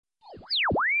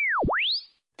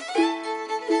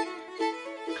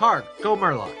Targ, go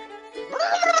Murloc.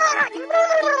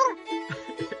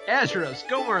 Azuros,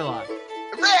 go Murloc.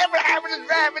 And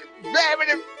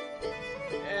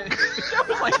that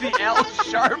was like the Al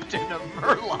Sharpton of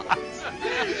Murlocs.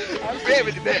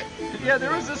 Yeah,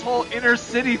 there was this whole inner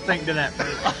city thing to that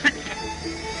Murloc.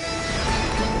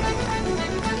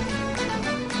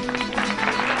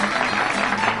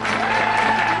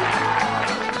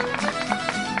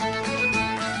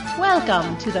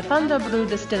 Welcome to the Thunder Brew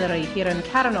Distillery here in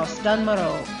Carnos,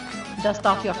 Dunmorrow. Dust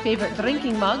off your favorite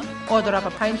drinking mug, order up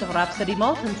a pint of Rhapsody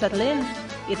Malt and settle in.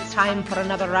 It's time for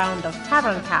another round of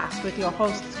Tavern Cast with your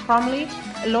hosts Cromley,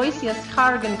 Aloysius,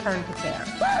 Karg and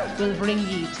Kernkater. We'll bring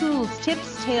ye tools,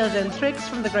 tips, tales and tricks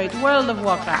from the great world of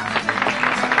Warcraft.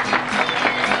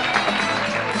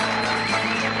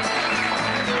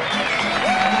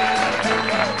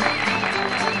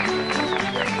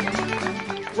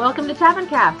 Welcome to Tavern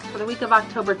Cast for the week of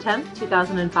October 10th,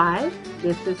 2005.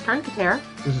 This is Kernkater.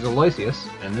 This is Aloysius.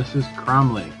 And this is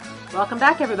Cromley. Welcome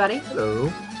back, everybody.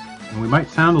 Hello. And we might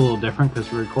sound a little different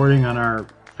because we're recording on our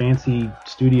fancy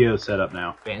studio setup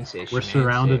now. Fancy. We're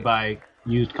surrounded by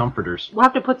used comforters. We'll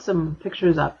have to put some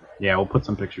pictures up. Yeah, we'll put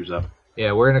some pictures up.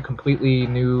 Yeah, we're in a completely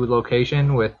new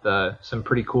location with some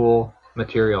pretty cool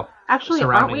material. Actually,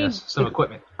 surrounding us. Some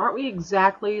equipment. Aren't we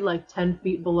exactly like 10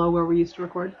 feet below where we used to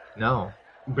record? No.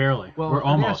 Barely. Well, we're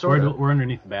almost. Yeah, we're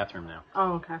underneath the bathroom now.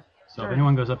 Oh, okay. So if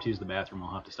anyone goes up to use the bathroom, we'll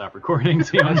have to stop recording.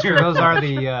 So That's true. Those are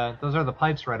the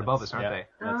pipes right above us, aren't they?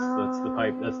 That's the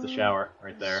pipe. That's the shower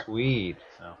right there. Sweet.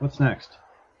 So what's next?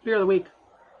 Beer of the week.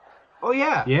 Oh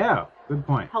yeah. Yeah. Good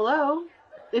point. Hello.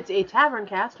 It's a Tavern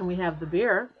Cast, and we have the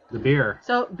beer. The beer.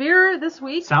 So beer this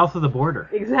week. South of the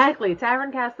border. Exactly.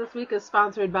 Tavern Cast this week is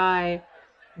sponsored by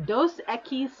Dos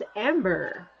Equis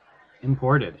Amber.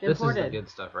 Imported. This is the good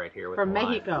stuff right here with from the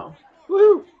lime. Mexico.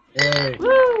 Woo! Yay.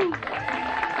 Woo!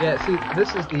 Yeah, see,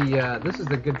 this is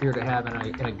the good beer to have in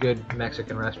a good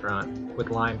Mexican restaurant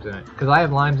with limes in it. Because I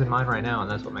have limes in mine right now,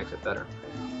 and that's what makes it better.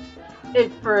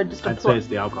 I'd say it's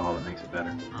the alcohol that makes it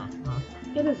better.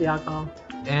 It is the alcohol.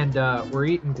 And we're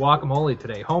eating guacamole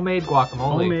today. Homemade guacamole.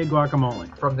 Homemade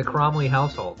guacamole. From the Cromley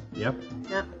household. Yep.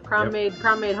 Yep. Crown-made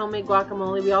homemade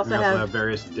guacamole. We also have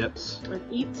various dips.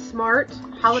 Eat Smart,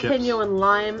 jalapeno and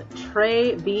lime,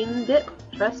 Tress bean dip.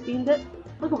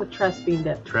 Look at what Tress bean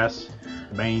dip. Tress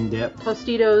bean dip.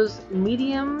 Tostitos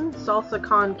medium, salsa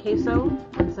con queso,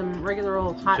 and some regular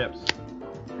old hot chips.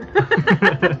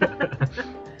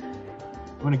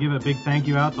 I want to give a big thank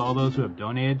you out to all those who have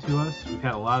donated to us. We've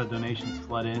had a lot of donations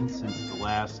flood in since the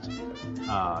last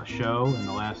show, and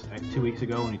the last 2 weeks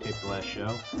ago when we taped the last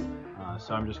show.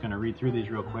 So I'm just going to read through these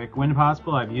real quick. When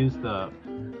possible, I've used the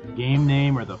game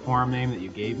name or the forum name that you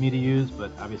gave me to use, but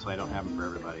obviously I don't have them for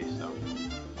everybody, so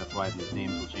that's why these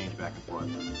names will change back and forth.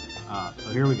 So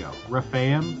here we go.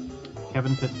 Raphaim,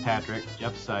 Kevin Fitzpatrick,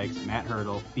 Jeff Sykes, Matt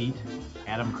Hurdle, Feet,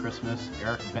 Adam Christmas,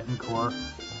 Eric Betancourt,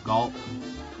 Galt,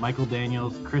 Michael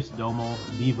Daniels, Chris Domel,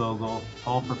 V. Vogel,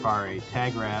 Paul Farfari,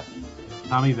 Tagrath,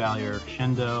 Tommy Valier,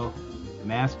 Shendo,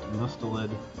 Masked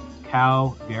Mustelid,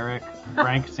 Cow, Garrick,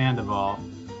 Frank Sandoval.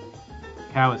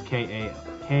 Cow is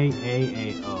K-A-A-O. I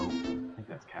think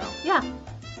that's Cow. Yeah.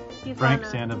 Frank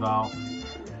Sandoval,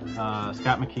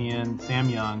 Scott McKeon, Sam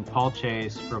Young, Paul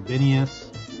Chase, Robinius,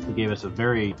 who gave us a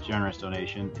very generous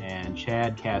donation, and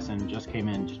Chad Casson just came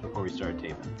in just before we started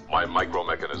taping. My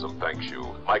micromechanism thanks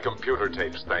you. My computer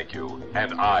tapes thank you.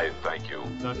 And I thank you.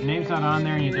 So if your name's not on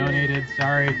there and you donated,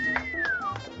 sorry.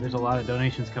 There's a lot of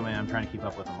donations coming in. I'm trying to keep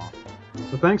up with them all.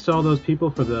 So thanks to all those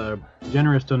people for the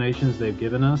generous donations they've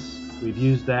given us. We've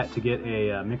used that to get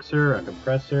a mixer, a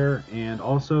compressor, and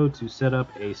also to set up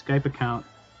a Skype account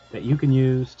that you can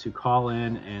use to call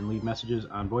in and leave messages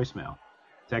on voicemail.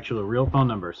 It's actually a real phone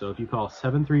number, so if you call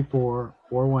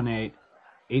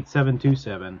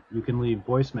 734-418-8727, you can leave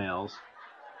voicemails,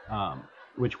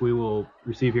 which we will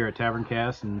receive here at Tavern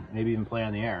Cast and maybe even play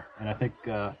on the air. And I think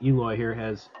Eloy here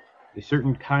has a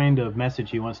certain kind of message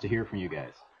he wants to hear from you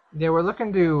guys. Yeah, we're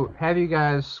looking to have you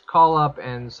guys call up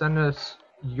and send us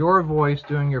your voice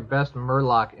doing your best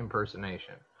Murloc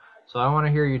impersonation. So I want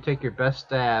to hear you take your best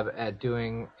stab at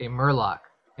doing a Murloc.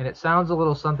 And it sounds a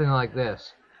little something like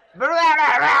this. Or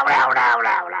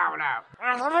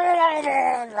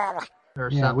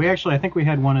yeah, I think we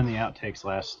had one in the outtakes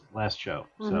last show,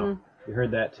 so we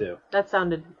heard that too.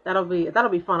 That'll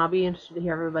be fun. I'll be interested to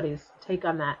hear everybody's take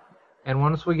on that. And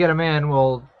once we get them in,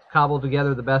 we'll cobble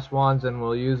together the best ones and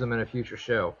we'll use them in a future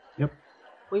show. Yep.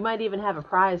 We might even have a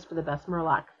prize for the best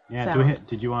Murloc. Yeah.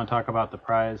 Did you want to talk about the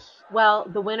prize? Well,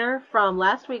 the winner from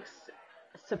last week's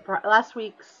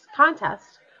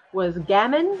contest was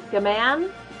Gaman,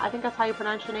 I think that's how you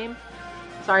pronounce your name.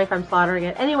 Sorry if I'm slaughtering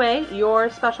it. Anyway, your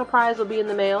special prize will be in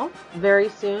the mail very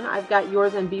soon. I've got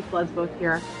yours and Beef Bloods both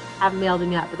here. Haven't mailed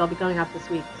them yet, but they'll be going out this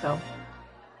week. So,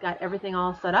 got everything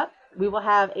all set up. We will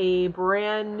have a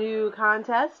brand new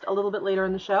contest a little bit later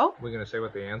in the show. We're going to say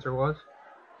what the answer was?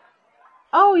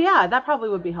 Oh, yeah, that probably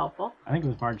would be helpful. I think it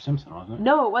was Marge Simpson, wasn't it?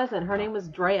 No, it wasn't. Her name was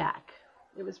Drayak.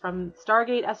 It was from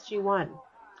Stargate SG-1.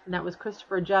 And that was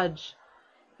Christopher Judge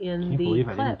in Can't the believe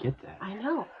clip. I didn't get that. I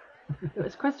know. It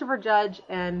was Christopher Judge,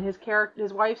 and his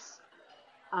wife's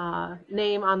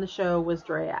name on the show was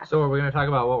Drayak. So are we going to talk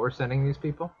about what we're sending these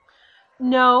people?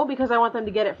 No, because I want them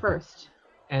to get it first.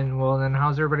 And, well, then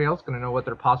how's everybody else going to know what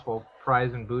their possible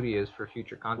prize and booty is for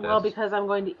future contests? Well, because I've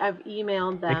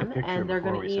emailed Take a them, picture and they're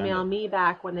before going we to email send it. me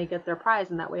back when they get their prize,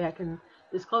 and that way I can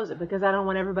disclose it, because I don't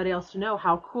want everybody else to know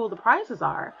how cool the prizes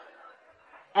are.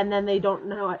 And then they don't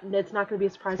know, it's not going to be a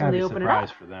surprise It's when gotta they be a open it up.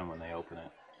 surprise for them when they open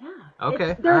it. Yeah.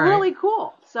 Okay, They're all right. really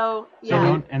cool. So,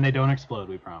 yeah. They don't explode,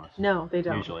 we promise. No, they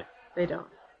don't. Usually. They don't.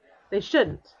 They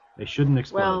shouldn't. They shouldn't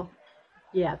explode. Well,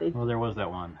 yeah, they. Well, there was that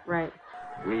one. Right.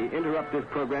 We interrupt this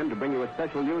program to bring you a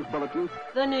special news bulletin.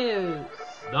 The news.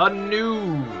 The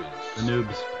news! The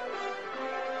noobs.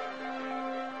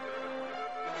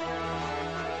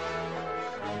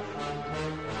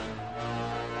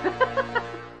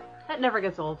 That never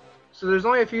gets old. So there's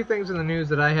only a few things in the news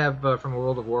that I have from a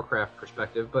World of Warcraft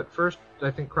perspective, but first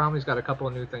I think Cromley's got a couple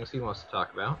of new things he wants to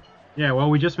talk about. Yeah, well,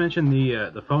 we just mentioned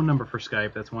the phone number for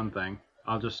Skype. That's one thing.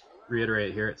 I'll just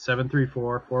reiterate here. It's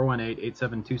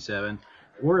 734-418-8727.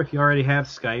 Or if you already have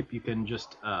Skype, you can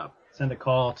just send a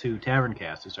call to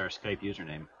Taverncast. It's our Skype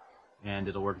username. And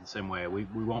it'll work the same way. We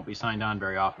won't be signed on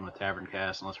very often with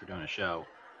Taverncast unless we're doing a show,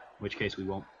 in which case we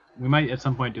won't. We might at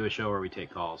some point do a show where we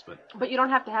take calls, but But you don't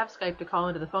have to have Skype to call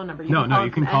into the phone number. you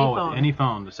can call from with any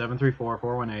phone, the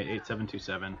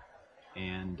 734-418-8727,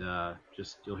 and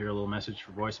you'll hear a little message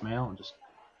for voicemail, and just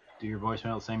do your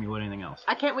voicemail the same you would anything else.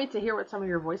 I can't wait to hear what some of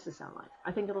your voices sound like.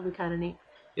 I think it'll be kind of neat.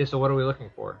 Yeah, so what are we looking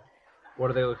for? What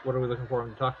are we looking for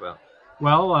them to talk about?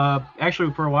 Well,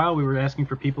 actually, for a while we were asking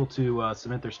for people to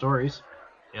submit their stories,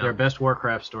 their best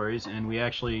Warcraft stories, and we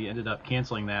actually ended up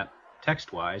canceling that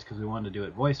text-wise because we wanted to do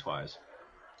it voice-wise.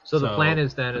 So the plan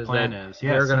is then yes,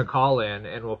 they're going to call in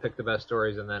and we'll pick the best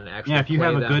stories and then actually if you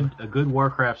play have them. a good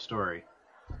Warcraft story,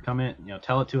 come in,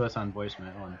 tell it to us on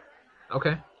voicemail, and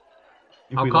Okay.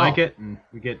 if I'll we call. like it and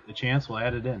we get a chance, we'll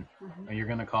add it in. Are you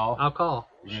going to call? I'll call.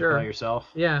 You're gonna Sure. call yourself?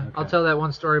 Yeah, Okay. I'll tell that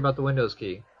one story about the Windows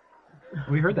key.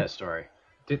 We heard that story.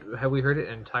 Have we heard it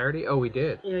in entirety? Oh, we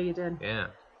did. Yeah, you did. Yeah.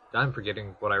 I'm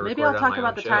forgetting what I recorded Maybe I'll on talk my about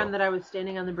own the show. time that I was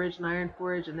standing on the bridge in Iron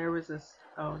Forge and there was this...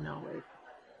 Oh, no, wait.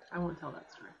 I won't tell that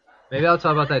story. Maybe I'll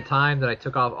talk about that time that I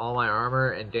took off all my armor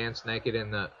and danced naked in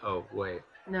the... Oh, wait.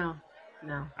 No.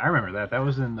 I remember that. That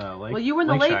was in the lake. Well, you were in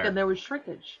the lake Lakeshire. and there was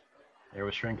shrinkage. There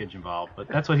was shrinkage involved, but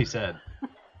that's what he said.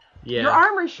 Yeah. Your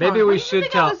armor shrunk. Maybe What we do you should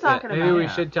think I tell. was talking Maybe about? we Yeah.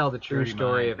 should tell the true Dirty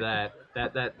story mind.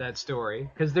 of that story,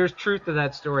 because there's truth to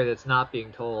that story that's not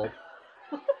being told,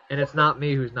 and it's not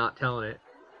me who's not telling it.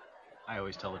 I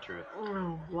always tell the truth.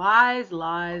 Oh, lies,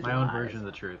 lies, My own lies. version of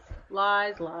the truth.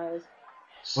 Lies, lies.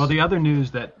 Well, the other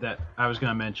news that I was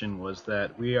going to mention was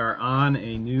that we are on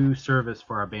a new service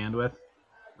for our bandwidth.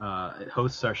 It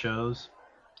hosts our shows,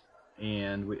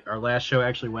 and our last show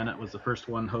actually was the first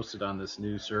one hosted on this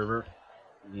new server,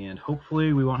 and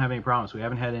hopefully we won't have any problems. We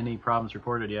haven't had any problems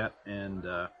reported yet, and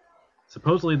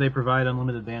supposedly they provide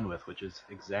unlimited bandwidth, which is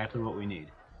exactly what we need.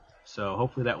 So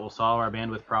hopefully that will solve our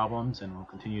bandwidth problems, and we'll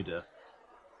continue to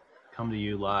come to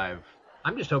you live.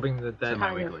 I'm just hoping that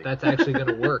Semi-weekly. that's actually going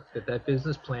to work. That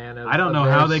business plan. I don't know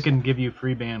how they can give you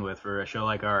free bandwidth for a show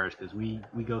like ours, because we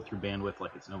go through bandwidth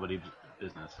like it's nobody's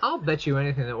business. I'll bet you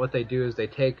anything that what they do is they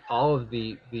take all of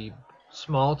the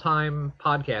small time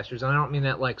podcasters, and I don't mean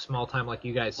that like small time like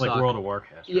you guys Like suck. World of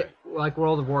Warcraft. Yeah, Right? like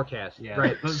World of Warcast. Yeah.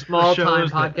 Right. Those Small time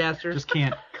shows that podcasters. just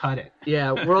can't cut it.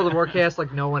 Yeah, World of Warcast,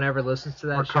 like no one ever listens to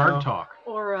that Or show. Card Talk.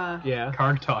 Or, Yeah.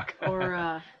 Card Talk.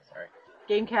 or, Sorry.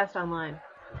 Gamecast Online.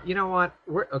 You know what?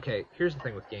 Okay, here's the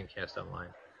thing with Gamecast Online.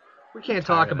 We can't tired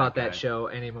talk of about that that guy. show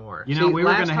anymore. You know, See, we were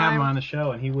last going to have him time, on the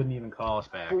show, and he wouldn't even call us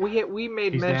back. We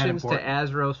made He's that mentions to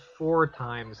important. Azros 4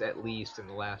 times at least in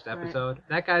the last Right. episode.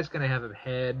 That guy's gonna have a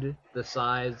head the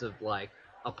size of like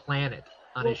a planet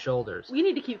on his shoulders. We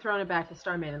need to keep throwing it back to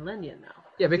Starman and Lindian, though.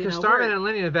 Yeah, because You know, Starman we're- and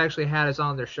Linian have actually had us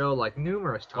on their show like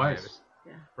numerous times. Twice.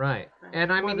 Yeah. Right. Right.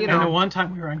 And I mean, you And the know. one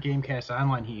time we were on Gamecast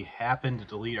Online, he happened to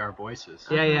delete our voices.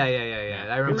 Yeah.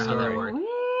 I remember how that Sorry. worked.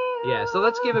 Yeah, so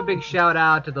let's give a big shout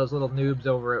out to those little noobs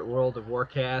over at World of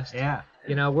Warcast. Yeah.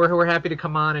 You know, we're happy to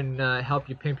come on and help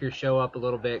you pimp your show up a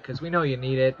little bit because we know you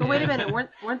need it. But wait a minute,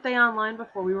 weren't they online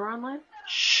before we were online?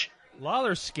 Shh.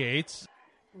 Lawler Skates.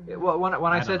 Well, when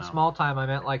I don't said know. small time, I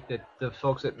meant like the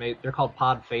folks that they're called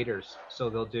pod faders. So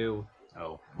they'll do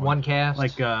Oh, one cast,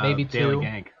 like maybe Daily two.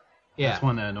 Gank. Yeah. That's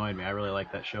one that annoyed me. I really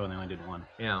liked that show, and they only did one.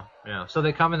 Yeah. So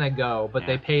they come and they go, but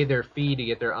they Yeah. pay their fee to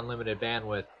get their unlimited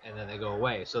bandwidth, and then they go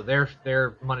away. So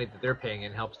their money that they're paying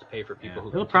in helps to pay for people who.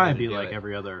 It'll continue probably to be do like it.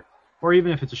 every other, or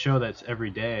even if it's a show that's every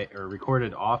day or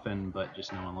recorded often, but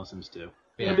just no one listens to.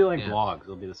 It'll be like vlogs.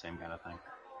 It'll be the same kind of thing.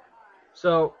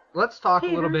 So let's talk a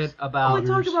little bit about. Oh,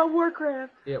 talk about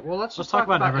Warcraft. Yeah, well, let's Let's talk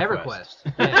about EverQuest.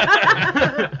 EverQuest.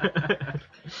 Yeah.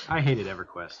 I hated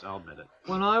EverQuest. I'll admit it.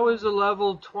 When I was a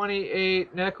level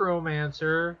 28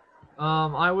 necromancer,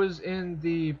 I was in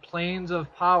the Plains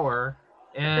of Power,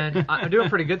 and I'm doing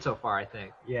pretty good so far, I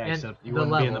think. Yeah, And except you the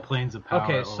wouldn't be in the level. Plains of Power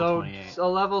Okay, at level so 28. a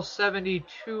level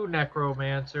 72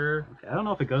 necromancer, I don't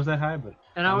know if it goes that high, but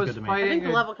and I sounds was good to me. I fighting think the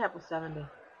level cap was 70.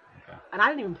 Okay. And I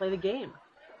didn't even play the game.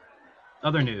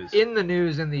 Other news. in the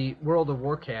news in the World of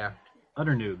Warcraft.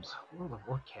 Other noobs. World of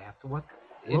Warcraft? What?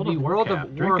 World in of the World Warcraft.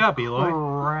 of Drink up, Eloy.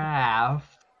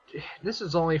 Warcraft. This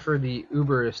is only for the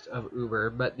Uberest of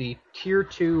Uber, but the Tier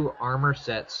 2 armor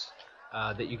sets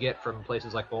that you get from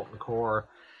places like Molten Core,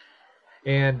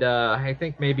 and I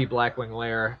think maybe Blackwing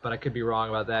Lair, but I could be wrong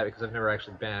about that because I've never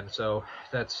actually been, so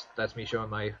that's me showing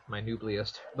my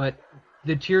noobliest. But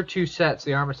the Tier 2 sets,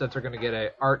 the armor sets, are going to get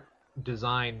a art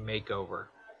design makeover.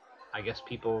 I guess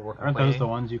people were Aren't complaining. those the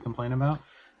ones you complain about?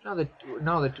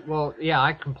 Well, yeah,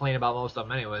 I complain about most of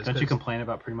them anyways. Don't you 'cause- complain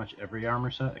about pretty much every armor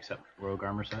set except rogue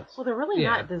armor sets? Well, they're really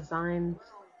Yeah. not designed.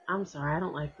 I'm sorry, I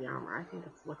don't like the armor. I think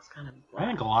it looks kind of black. I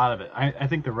think a lot of it. I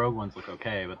think the rogue ones look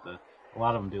okay, but a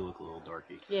lot of them do look a little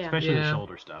dorky. Yeah. Especially the Yeah.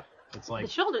 shoulder stuff. It's like,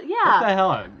 The shoulder, what yeah. the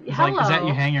hell? It's like, is that Hello.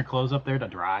 you hang your clothes up there to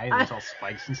dry and it's all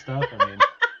spikes and stuff? I mean,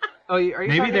 Oh, are you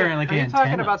Maybe talking, they're in, like, are you the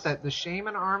talking antennas. about the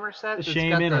shaman armor set? the that's got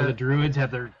shaman or the druids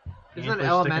have their Isn't it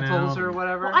antlers sticking elementals out or and-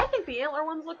 whatever? Well, I think the antler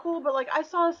ones look cool, but like I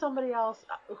saw somebody else.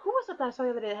 Who was it that I saw the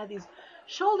other day that had these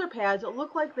shoulder pads that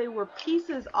looked like they were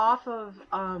pieces off of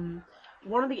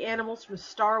one of the animals from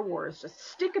Star Wars, just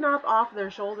sticking up off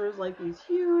their shoulders like these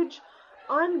huge,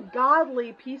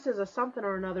 ungodly pieces of something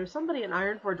or another. Somebody in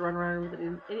Ironforge run around with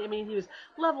it. I mean, he was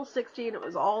level 16. It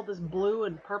was all this blue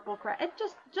and purple crap. It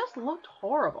just looked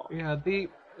horrible. Yeah, the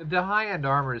high end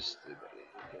armors,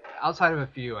 outside of a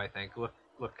few, I think, look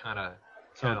kind of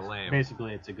it's- lame.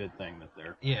 Basically, it's a good thing that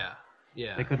they're. Yeah.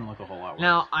 They couldn't look a whole lot worse.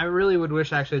 Now, I really would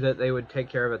wish actually that they would take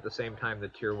care of at the same time the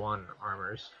tier 1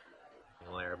 armors.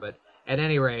 But at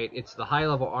any rate, it's the high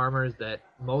level armors that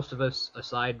most of us,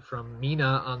 aside from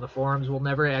Mina on the forums, will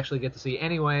never actually get to see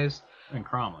anyways. And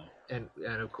Cromley. And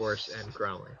of course, and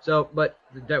Cromley. So, but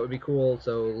that would be cool,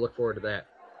 so look forward to that.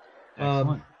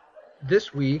 Excellent.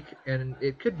 This week, and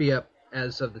it could be up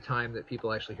as of the time that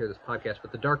people actually hear this podcast,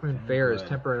 but the Darkmoon Fair is good.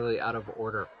 temporarily out of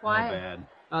order. Why? Not bad.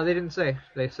 They didn't say.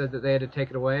 They said that they had to take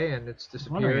it away, and it's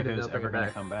I'm wondering disappeared, if and it was they'll bring ever it going to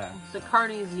back. come back. The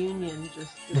Carney's Union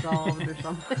just dissolved or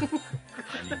something.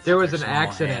 There was Their an small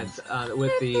accident hands.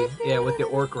 with the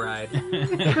orc ride.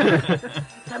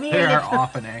 Come here, There are little,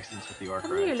 often accidents with the orc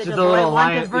come here, rides. little the boy. little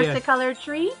Want a lion- yeah. Versicolor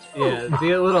treat? Yeah,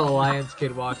 the little Alliance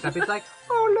kid walks up. He's like,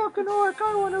 "Oh, look, an orc!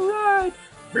 I want to ride!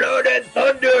 Blood and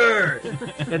thunder!"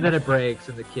 And then it breaks,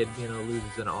 and the kid,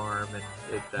 loses an arm,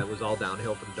 and that was all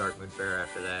downhill for the Darkmoon Fair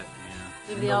after that. Yeah.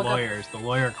 Did And they the all go- lawyers, the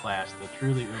lawyer class, the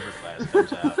truly Uber class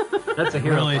comes out. That's a It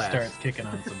hero really class. starts kicking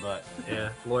on some butt. Yeah,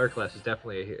 lawyer class is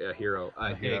definitely a hero,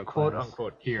 a hero quote class.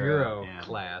 unquote Hero, hero yeah.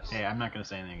 class. Hey, I'm not going to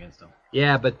say anything against them.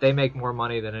 Yeah, but they make more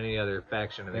money than any other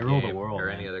faction in the They rule game the world, or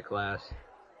man. any other class.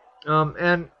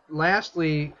 And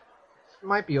lastly,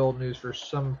 might be old news for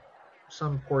some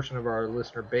portion of our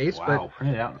listener base, Wow,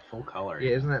 printed out in full color. but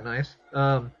yeah, isn't that nice?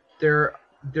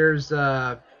 There's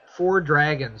 4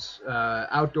 dragons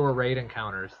outdoor raid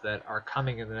encounters that are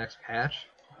coming in the next patch.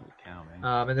 Holy cow,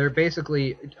 man. And they're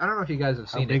basically, I don't know if you guys have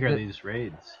How seen big it. are but- these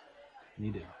raids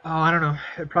needed? Oh, I don't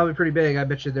know. Probably pretty big. I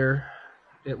bet you they're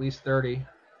at least 30,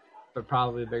 but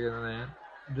probably bigger than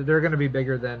that. They're going to be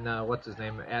bigger than, what's his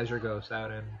name, Azure Ghost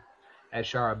out in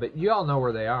Azshara. But you all know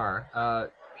where they are.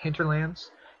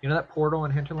 Hinterlands. You know that portal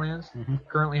in Hinterlands? Mhm.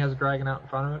 Currently has a dragon out in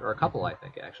front of it, or a couple, I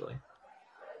think, actually.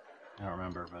 I don't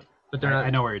remember, but They're not, I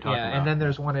know where you're talking yeah, about. and then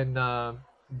there's one in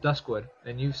Duskwood,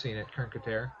 and you've seen it,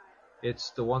 Kern-Kater.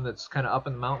 It's the one that's kind of up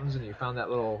in the mountains, and you found that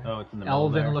little Oh, it's in the middle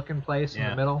there. elven-looking place in Yeah.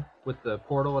 the middle with the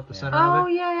portal at the Yeah. center Oh of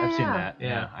it. yeah, I've seen that.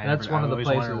 Yeah, I that's one of the always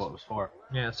wondered places. what it was for.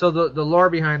 Yeah, so the lore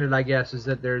behind it, I guess, is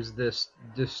that there's this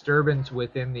disturbance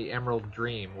within the Emerald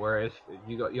Dream, where if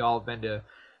you all have been to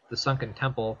the Sunken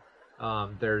Temple,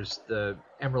 there's the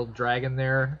Emerald Dragon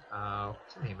there.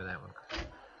 What's the name of that one?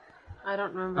 I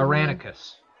don't remember.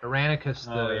 Aranicus. Aranicus,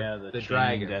 the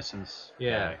dragon. Essence.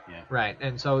 Yeah, yeah. Right.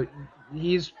 And so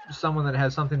he's someone that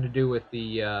has something to do with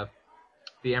the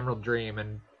Emerald Dream.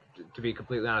 And to be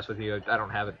completely honest with you, I don't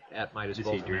have it at my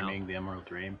disposal. Is he dreaming the Emerald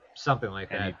Dream? Something like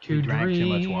that. He drank too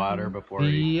much water before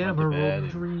he went to bed.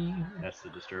 Dream. That's the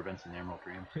disturbance in the Emerald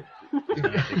Dream. He's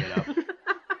gonna have to get up.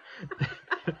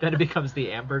 Then it becomes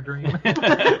the Amber Dream.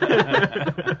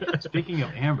 Speaking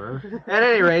of Amber, At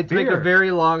any rate, to make a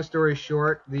very long story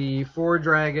short, the 4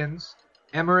 dragons,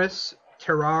 Emerus,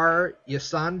 Terrar,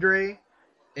 Ysandre,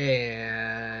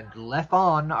 and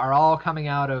Lethon are all coming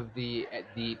out of the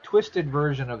twisted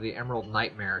version of the Emerald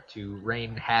Nightmare to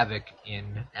rain havoc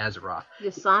in Azeroth.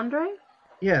 Ysandre?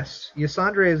 Yes,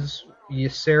 Ysandre is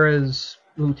Ysera's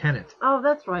lieutenant. Oh,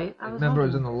 that's right. I Remember, it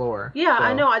was in the lore. Yeah, so.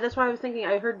 I know. That's why I was thinking.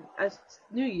 I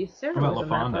knew Ysera what about was in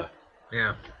that, LaFonda? but-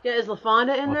 Yeah. Yeah, is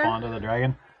LaFonda in there? LaFonda the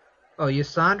dragon? Oh,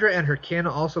 Ysandra and her kin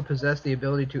also possess the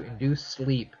ability to induce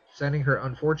sleep, sending her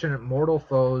unfortunate mortal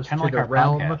foes Kinda to like the our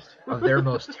realm podcast. of their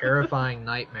most terrifying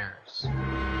nightmares.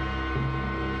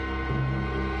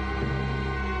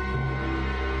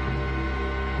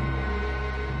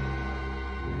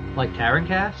 Like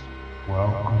Taverncast?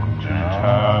 Welcome to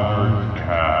Taverncast.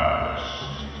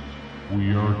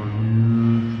 We are here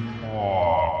to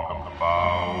talk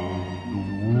about the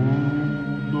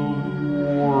world of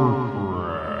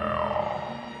Warcraft.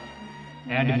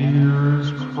 And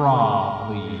here's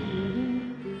Crawley.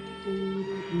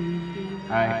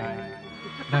 Hi.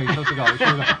 No, you're supposed to go. You're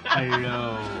supposed to go.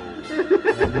 Hello.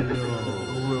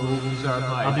 Robes are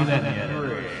my I'll do that in the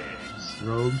edit. friends.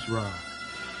 Robes rock.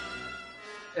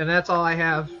 And that's all I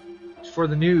have for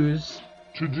the news.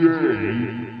 Today,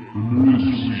 this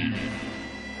week.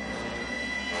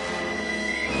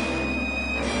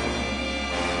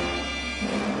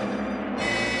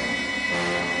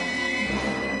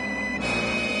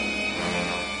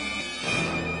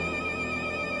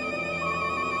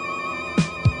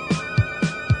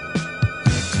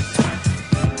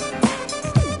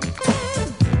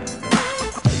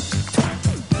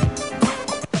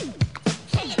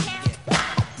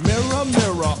 Mirror,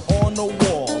 mirror on the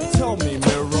wall, tell me,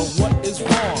 mirror, what is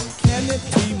wrong? Can it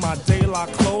be my daylight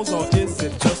clothes or is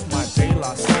it just my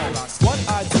daylight song? What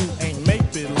I do ain't make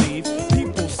believe.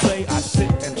 People say I sit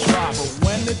and try, but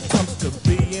when it comes to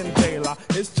being daylight,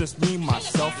 it's just me,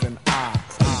 myself, and I.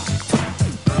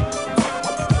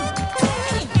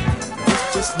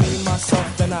 It's just me,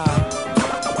 myself, and I.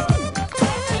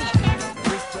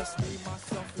 It's just me,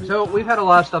 myself, and So we've had a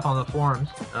lot of stuff on the forums,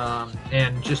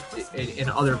 and just in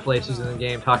other places in the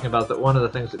game, talking about that one of the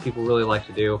things that people really like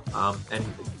to do, and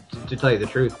to tell you the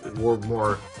truth, we're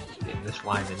more in this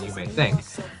line than you may think.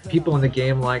 People in the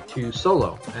game like to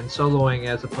solo, and soloing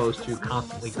as opposed to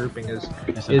constantly grouping is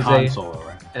Han Solo,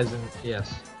 right? as in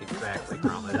yes, exactly,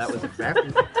 Cromley. That was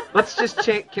exactly. Let's just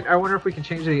change. I wonder if we can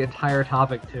change the entire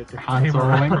topic to Han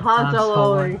Soloing? Han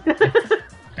Soloing.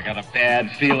 I got a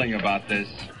bad feeling about this.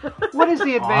 What is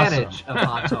the advantage of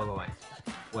Han Soloing?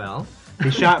 Well, He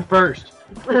shot first.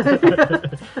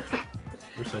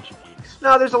 We're such geeks.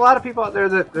 no, there's a lot of people out there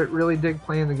that really dig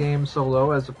playing the game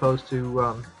solo as opposed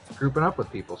to grouping up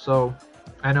with people. So,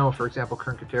 I know, for example,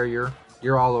 Kern-Kater,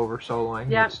 you're all over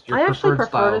soloing. Yeah, It's your I actually preferred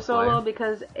prefer to style of solo play.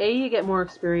 because A, you get more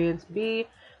experience. B,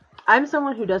 I'm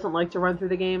someone who doesn't like to run through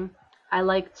the game. I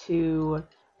like to.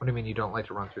 What do you mean you don't like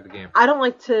to run through the game? I don't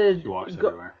like to. She walks go,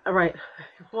 everywhere. Right.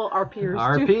 Well, our peers.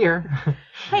 Our too. peer.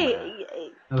 Hey,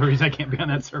 Another reason I can't be on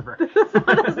that server.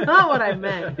 that's not what I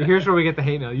meant. Here's where we get the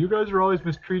hate mail. You guys are always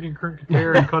mistreating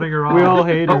Kern-Kater and cutting her off. We all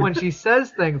hate her. But when she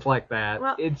says things like that,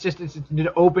 Well- it's an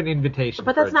open invitation.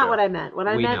 But for that's a not joke. what I meant. What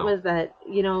I We meant know. was that,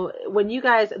 when you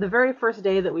guys, the very first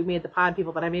day that we made the pod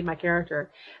people, that I made my character,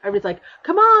 everybody's like,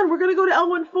 come on, we're going to go to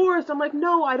Elwyn Forest. I'm like,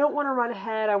 no, I don't want to run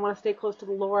ahead. I want to stay close to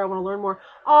the lore. I want to learn more.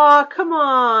 Aw, come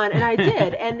on. And I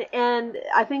did. and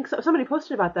I think somebody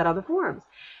posted about that on the forums.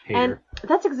 And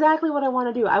that's exactly what I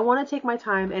want to do. I want to take my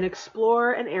time and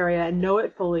explore an area and know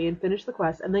it fully and finish the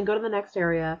quest and then go to the next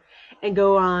area and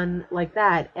go on like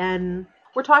that. And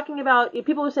we're talking about,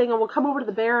 people are saying, oh, well, come over to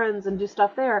the Barrens and do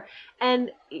stuff there.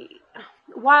 And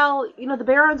while, the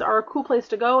Barrens are a cool place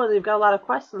to go and they've got a lot of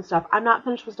quests and stuff, I'm not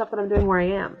finished with stuff that I'm doing where I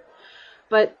am.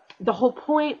 But the whole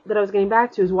point that I was getting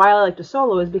back to is why I like to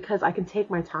solo is because I can take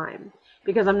my time.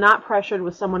 Because I'm not pressured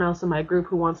with someone else in my group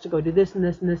who wants to go do this and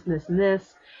this and this and this and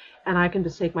this. And I can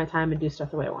just take my time and do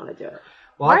stuff the way I want to do it.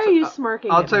 Well, Why are you smirking?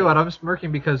 I'll at tell you me? what, I'm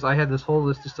smirking because I had this whole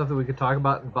list of stuff that we could talk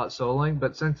about soloing,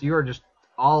 but since you are just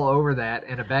all over that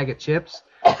and a bag of chips,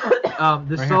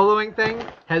 the soloing thing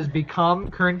has become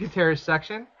Kern-Kater's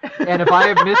section, and if I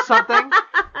have missed something,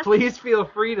 please feel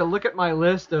free to look at my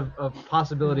list of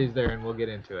possibilities there, and we'll get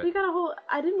into it. You got a whole.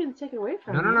 I didn't mean to take it away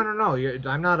from you. No.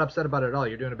 I'm not upset about it at all.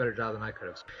 You're doing a better job than I could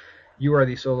have. You are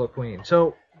the solo queen.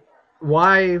 So,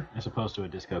 why? As opposed to a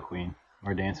disco queen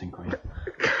or dancing queen.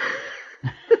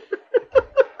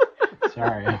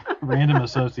 Sorry, random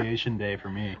association day for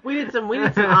me. We need some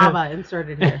ABBA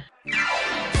inserted here.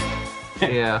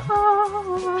 Yeah.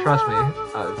 Trust me.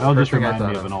 That'll just remind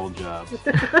me of an old job.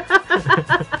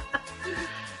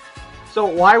 So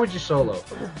why would you solo?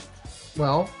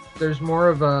 Well, there's more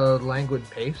of a languid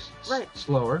pace. Right.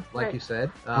 Slower, like Right. you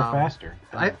said. Or faster.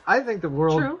 I think the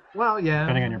world... True. Well, yeah.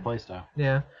 Depending on your playstyle.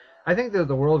 Yeah. I think that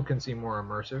the world can seem more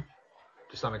immersive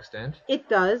to some extent. It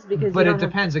does, because But you it don't have-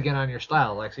 depends again on your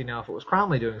style. Like, see, now if it was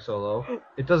Cromley doing solo,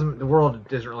 it doesn't. The world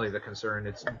isn't really the concern.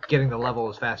 It's getting the level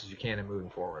as fast as you can and moving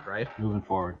forward, right? Moving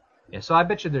forward. Yeah. So I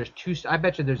bet you there's two. I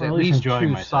bet you there's Well, at at least least enjoying two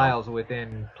myself. styles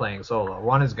within playing solo.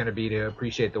 One is going to be to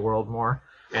appreciate the world more,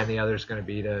 and the other is going to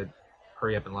be to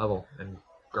hurry up and level and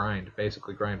grind,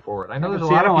 basically grind forward. I know there's a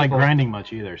See, lot I don't of like people. grinding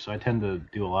much either, so I tend to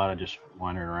do a lot of just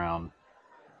wandering around,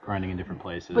 grinding in different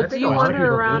places. But do think you a lot of wander people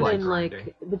do around like and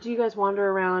grinding. But do you guys wander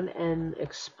around and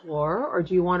explore, or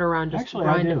do you wander around just Actually,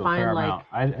 I grind do to a find fair like? amount.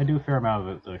 I do a fair amount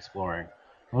of the exploring.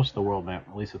 Most of the world map,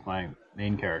 at least with my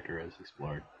main character, is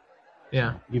explored.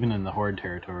 Yeah. Even in the Horde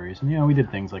territories. And, we did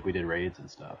things like we did raids and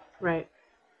stuff. Right.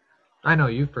 I know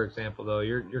you, for example, though.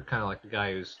 You're kind of like the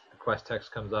guy whose quest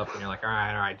text comes up, and you're like, all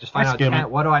right, just find I out skim 10, it.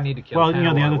 what do I need to kill. Well, 10 the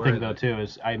or other where thing, is though, it? too,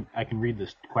 is I can read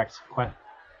this quest.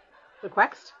 The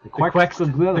quest? The quest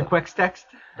text.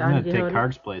 I'm going Don, to you take know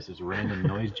Karg's place as a random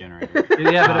noise generator.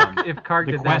 Yeah, but if Karg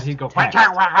the did that, quest he'd go. text.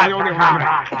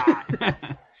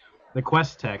 The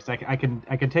quest text. I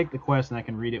can take the quest and I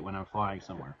can read it when I'm flying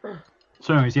somewhere.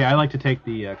 So anyways, I like to take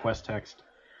the quest text,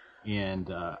 and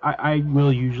I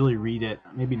will usually read it,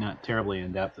 maybe not terribly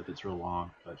in depth if it's real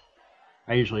long, but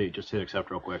I usually just hit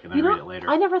accept real quick and then read it later.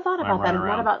 I never thought when I'm about that. running And what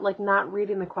around. about like not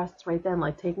reading the quests right then,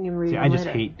 like taking and reading See, I just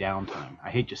later? hate downtime.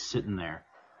 I hate just sitting there.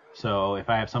 So if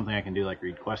I have something I can do like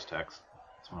read quest text,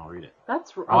 that's when I'll read it.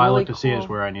 That's All I really look to see is cool.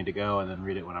 where I need to go and then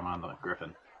read it when I'm on the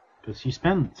Griffin. Because you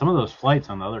spend some of those flights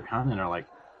on the other continent are like,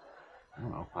 I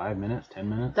don't know, 5 minutes, 10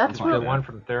 minutes. That's something The like one that.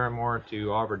 from Theramore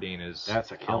to Aberdeen is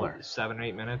That's a killer. 7 or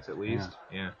 8 minutes at least.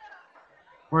 Yeah.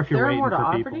 Or if you're waiting Theramore to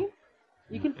for people. Aberdeen?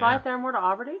 You can fly Theramore to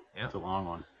Aberdeen? It's a long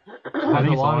one. That's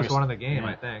the longest one in the game,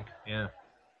 I think. Yeah.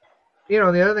 You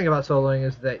know, the other thing about soloing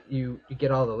is that you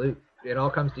get all the loot. It all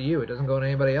comes to you. It doesn't go to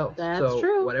anybody else. That's so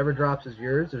true. Whatever drops is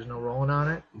yours. There's no rolling on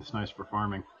it. It's nice for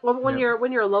farming. Well, when Yep.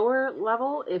 you're lower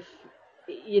level, if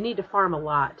you need to farm a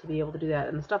lot to be able to do that,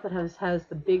 and the stuff that has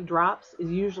the big drops is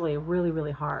usually really,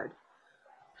 really hard.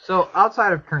 So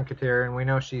outside of Kern-Katir, and we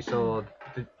know she soloed.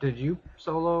 Did you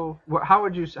solo? How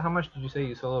much did you say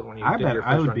you soloed when you I did bet your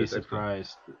first I would run be to 60?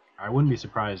 surprised. I wouldn't be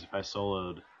surprised if I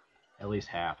soloed at least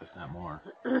half, if not more.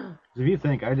 'Cause if you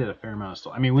think, I did a fair amount of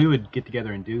solo. I mean, we would get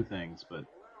together and do things, but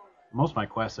most of my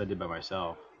quests I did by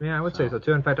myself. Yeah, I would say so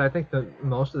too. In fact, I think that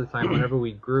most of the time, whenever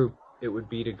we group, it would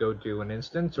be to go do an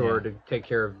instance or to take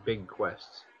care of big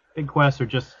quests. Big quests are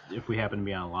just if we happen to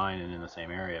be online and in the same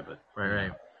area, but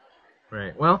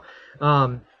Right. Well,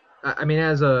 I mean,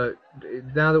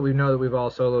 now that we know that we've all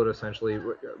soloed, essentially,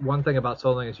 one thing about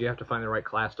soloing is you have to find the right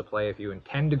class to play if you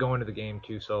intend to go into the game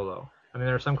to solo. I mean,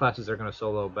 there are some classes that are going to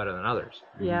solo better than others.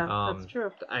 Yeah, that's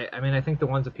true. I mean, I think the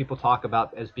ones that people talk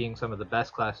about as being some of the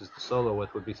best classes to solo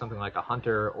with would be something like a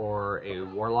hunter or a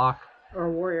warlock. Or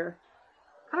a warrior.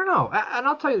 I don't know. And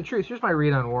I'll tell you the truth. Here's my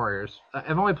read on warriors.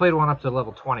 I've only played one up to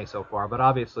level 20 so far, but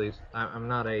obviously I'm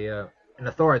not an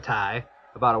authority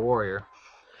about a warrior.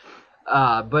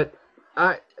 But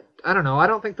I don't know. I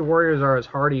don't think the warriors are as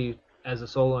hardy as a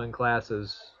soloing class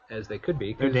as they could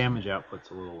be. their damage output's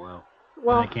a little low.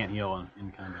 Well, and they can't heal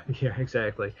in combat. Yeah,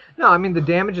 exactly. No, I mean the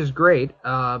damage is great,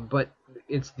 but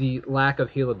it's the lack of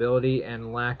healability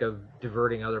and lack of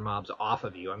diverting other mobs off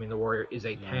of you. I mean, the warrior is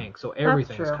a tank, so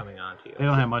everything's true. coming onto you. They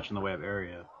don't have much in the way of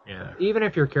area. Yeah. Even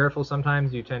if you're careful,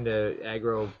 sometimes you tend to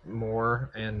aggro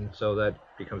more, and so that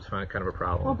becomes kind of a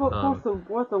problem. Well, but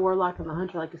both the warlock and the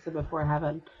hunter, like you said before, have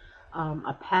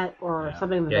a pet or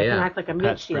something that can act like a meat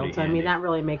Pet's shield. pretty So I mean, handy. that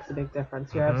really makes a big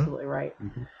difference. You're absolutely right.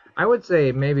 I would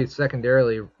say maybe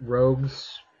secondarily, rogues,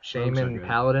 shaman, good.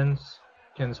 paladins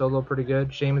can solo pretty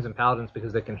good. Shamans and paladins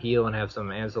because they can heal and have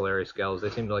some ancillary skills. They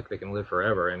seem like they can live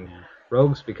forever. And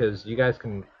rogues because you guys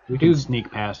can We can sneak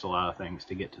past a lot of things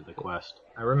to get to the quest.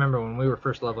 I remember when we were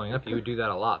first leveling up, you would do that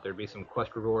a lot. There'd be some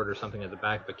quest reward or something at the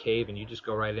back of a cave, and you just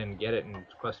go right in and get it, and the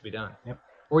quest would be done. Yep.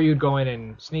 Or you'd go in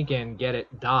and sneak in, get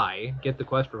it, die, get the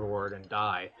quest reward, and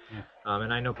die. Yeah.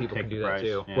 And I know people Take can do the that price,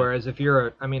 too. yeah. Whereas if you're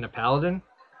a paladin,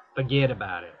 forget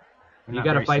about it. They're You not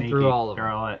got to very fight sneaky. through all of They're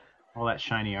them. all that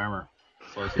shiny armor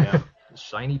slows you down.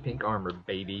 Shiny pink armor,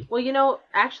 baby. Well,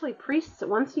 actually, priests,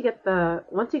 once you get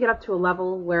up to a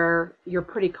level where you're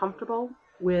pretty comfortable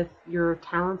with your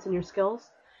talents and your skills,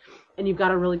 and you've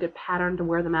got a really good pattern to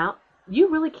wear them out, you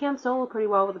really can solo pretty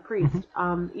well with a priest.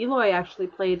 Eloy actually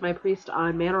played my priest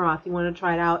on Manaroth. He wanted to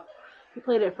try it out. He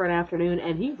played it for an afternoon,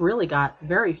 and he really got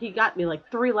me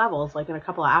like 3 levels, like in a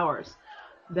couple of hours,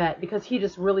 because he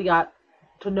just really got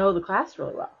to know the class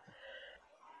really well.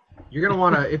 You're going to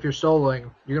want to, if you're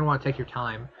soloing, you're going to want to take your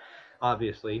time,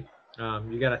 obviously.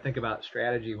 You got to think about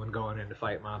strategy when going in to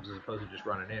fight mobs as opposed to just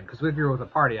running in. Because if you're with a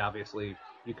party, obviously,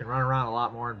 you can run around a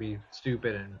lot more and be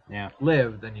stupid and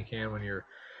live than you can when you're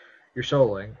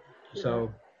soloing.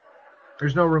 So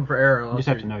there's no room for error. You just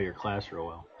have to know your class real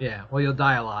well. Yeah, well, you'll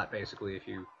die a lot, basically, if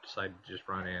you decide to just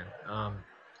run in.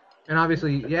 And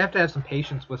obviously, you have to have some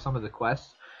patience with some of the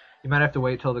quests. You might have to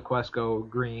wait till the quests go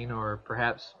green or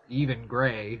perhaps even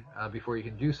gray before you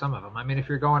can do some of them. I mean, if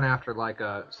you're going after like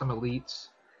some elites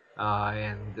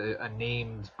and a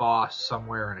named boss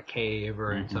somewhere in a cave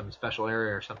or in some special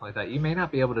area or something like that, you may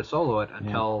not be able to solo it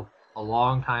until a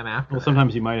long time after. Well,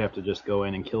 sometimes you might have to just go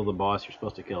in and kill the boss you're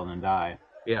supposed to kill and then die.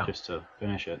 Yeah. Just to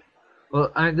finish it.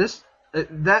 Well,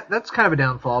 that's kind of a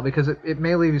downfall because it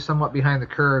may leave you somewhat behind the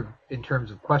curve in terms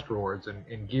of quest rewards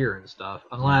and gear and stuff,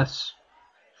 unless,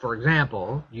 for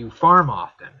example, you farm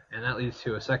often. And that leads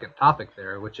to a second topic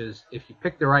there, which is if you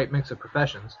pick the right mix of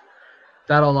professions,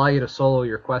 that'll allow you to solo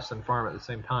your quests and farm at the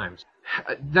same time.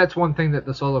 That's one thing that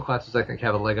the solo classes, I think,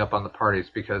 have a leg up on the parties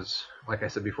because, like I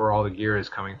said before, all the gear is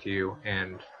coming to you,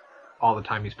 and all the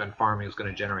time you spend farming is going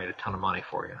to generate a ton of money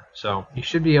for you. So you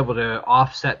should be able to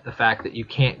offset the fact that you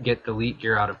can't get the elite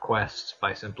gear out of quests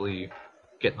by simply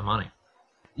getting the money.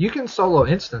 You can solo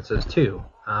instances too,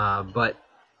 but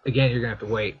again, you're going to have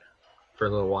to wait for a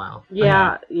little while.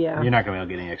 Yeah. You're not going to be able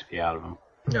to get any XP out of them.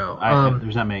 No.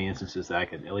 There's not many instances that I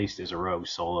could, at least as a rogue,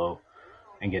 solo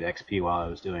and get XP while I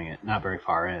was doing it. Not very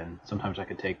far in. Sometimes I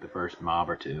could take the first mob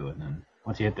or two, and then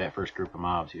once you hit that first group of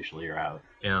mobs, usually you're out.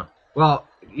 Yeah. Well,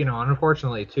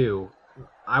 unfortunately, too,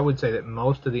 I would say that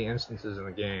most of the instances in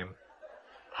the game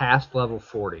past level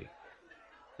 40,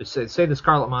 say the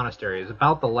Scarlet Monastery, is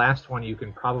about the last one you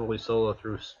can probably solo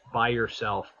through by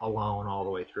yourself, alone, all the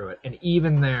way through it. And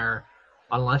even there,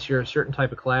 unless you're a certain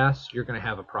type of class, you're going to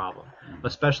have a problem,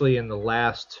 especially in the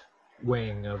last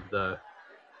wing of the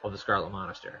Scarlet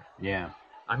Monastery. Yeah.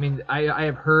 I mean, I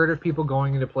have heard of people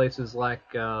going into places like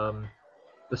the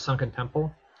Sunken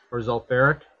Temple or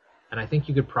Zul'Farrak, and I think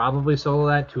you could probably solo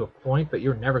that to a point, but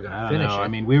you're never going to finish it. I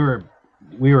mean, we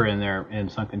were in there in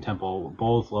Sunken Temple,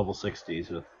 both level 60s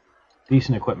with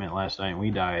decent equipment last night, and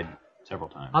we died several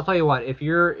times. I'll tell you what,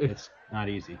 it's not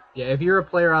easy. Yeah, if you're a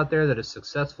player out there that has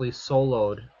successfully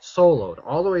soloed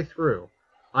all the way through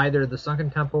either the Sunken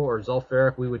Temple or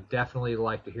Zul'Farrak, we would definitely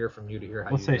like to hear from you to hear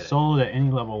how Let's you say did it. soloed at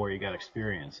any level where you got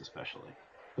experience, especially.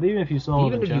 But even if you soloed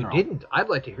Even in if general, you didn't, I'd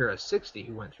like to hear a 60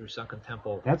 who went through Sunken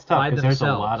Temple. That's tough by because there's a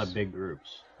themselves. lot of big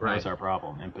groups. Right. That's our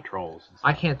problem, and patrols. And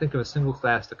I can't think of a single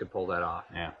class that could pull that off.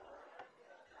 Yeah.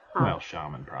 Huh. Well,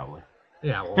 shaman probably.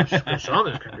 Yeah, well,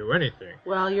 shamans can do anything.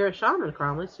 Well, you're a shaman,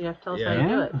 Cromley, so you have to tell us how you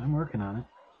do it. I'm working on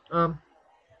it.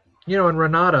 And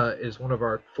Renata is one of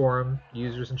our forum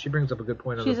users, and she brings up a good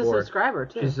point on She's the a board. subscriber,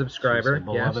 too. She's a subscriber, She's a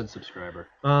beloved subscriber.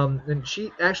 And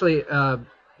she actually,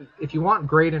 if you want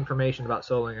great information about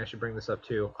soloing, I should bring this up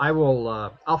too.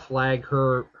 I'll flag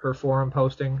her forum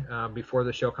posting before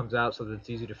the show comes out so that it's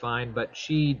easy to find. But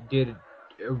she did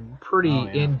a pretty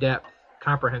in-depth,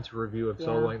 comprehensive review of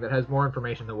soloing that has more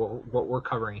information than what we're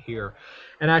covering here.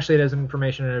 And actually, it has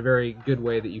information in a very good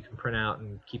way that you can print out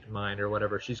and keep in mind or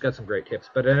whatever. She's got some great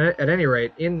tips. But at any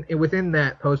rate, within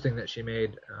that posting that she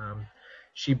made,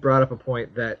 she brought up a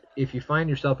point that if you find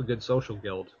yourself a good social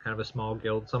guild, kind of a small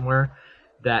guild somewhere,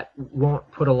 that won't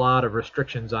put a lot of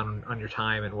restrictions on your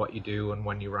time and what you do and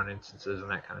when you run instances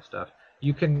and that kind of stuff,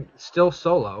 you can still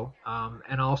solo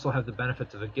and also have the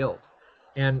benefits of a guild.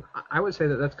 And I would say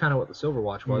that that's kind of what the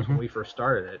Silverwatch was when we first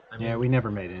started it. I mean, we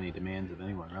never made any demands of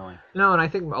anyone, really. No, and I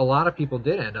think a lot of people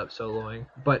did end up soloing,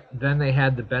 but then they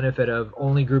had the benefit of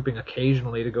only grouping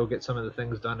occasionally to go get some of the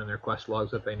things done in their quest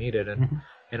logs that they needed, and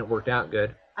it worked out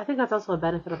good. I think that's also a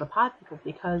benefit of the pod people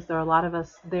because there are a lot of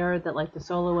us there that like to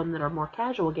solo and that are more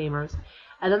casual gamers,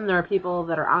 and then there are people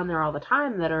that are on there all the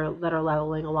time that are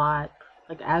leveling a lot.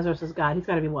 Like Azos' God, he's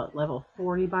got to be level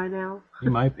 40 by now. He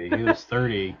might be. He was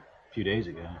 30 a few days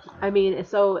ago. So. I mean,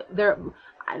 so there.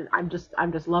 I'm just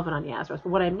loving on Yazros. But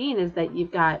what I mean is that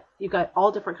you've got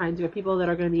all different kinds. You have people that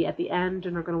are going to be at the end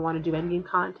and are going to want to do endgame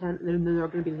content, and then there are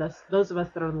going to be those of us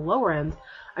that are on the lower ends.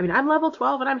 I mean, I'm level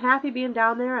 12 and I'm happy being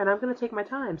down there, and I'm going to take my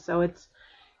time. So it's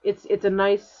a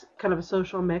nice kind of a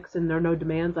social mix, and there are no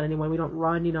demands on anyone. We don't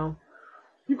run,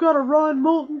 you've got to run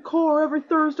Molten Core every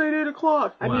Thursday at 8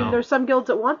 o'clock. I mean, there's some guilds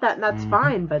that want that, and that's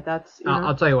fine, but that's,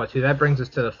 I'll tell you what, too, that brings us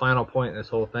to the final point in this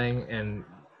whole thing, and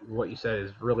what you said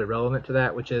is really relevant to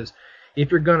that, which is,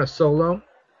 if you're going to solo,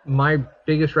 my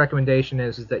biggest recommendation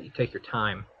is that you take your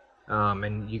time,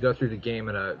 and you go through the game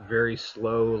at a very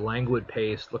slow, languid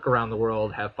pace, look around the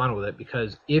world, have fun with it,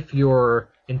 because if you're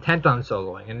intent on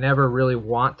soloing and never really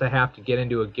want to have to get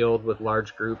into a guild with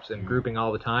large groups and grouping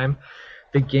all the time,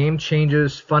 the game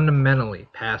changes fundamentally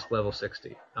past level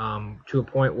 60, to a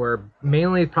point where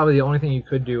mainly probably the only thing you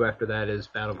could do after that is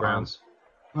Battlegrounds.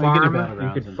 You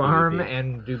could farm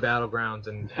and do Battlegrounds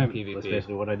and PvP. That's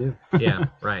basically what I do. Yeah,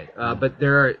 right. But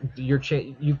you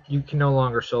can no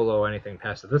longer solo anything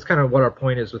past it. That's kind of what our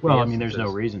point is with. Well, I mean, there's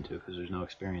no reason to, because there's no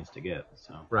experience to get.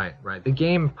 So. Right. The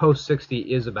game post 60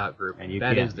 is about grouping. And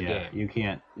that is the game. You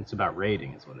can't. It's about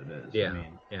raiding, is what it is. Yeah. I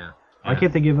mean, yeah. Why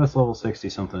can't they give us level 60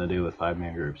 something to do with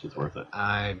 5-man groups? It's worth it.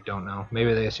 I don't know.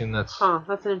 Maybe they assume that's.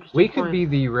 That's an interesting. We could be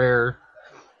the rare,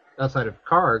 outside of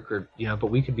Karg, or but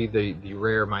we could be the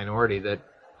rare minority that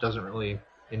doesn't really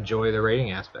enjoy the raiding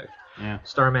aspect. Yeah.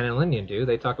 Starman and Lindian do.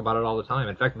 They talk about it all the time.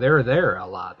 In fact, they're there a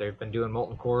lot. They've been doing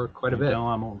Molten Core quite a bit. Done a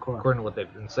lot of Molten Core. According to what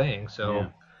they've been saying. So,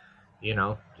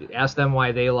 ask them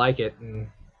why they like it.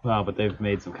 Well, but they've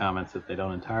made some comments that they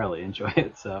don't entirely enjoy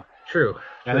it. So True.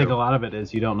 I think a lot of it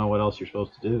is you don't know what else you're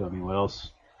supposed to do. I mean, what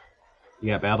else? You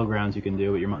got Battlegrounds you can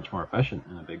do, but you're much more efficient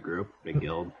in a big group, big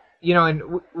guild. And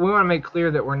we want to make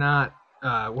clear that we're not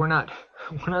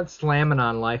slamming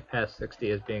on life past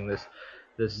 60 as being this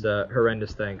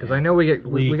horrendous thing, because I know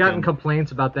we gotten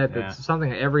complaints about that. That's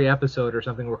something every episode or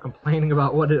something we're complaining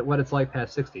about what it's like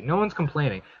past 60. No one's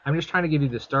complaining. I'm just trying to give you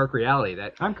the stark reality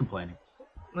that I'm complaining.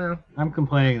 Well, I'm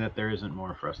complaining that there isn't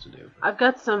more for us to do. I've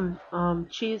got some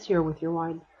cheese here with your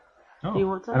wine. Oh, do you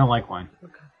want some? I don't like wine.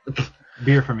 Okay.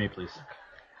 Beer for me, please.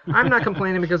 I'm not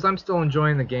complaining because I'm still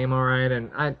enjoying the game all right, and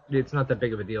it's not that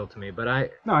big of a deal to me. But I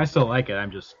still like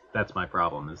it. That's my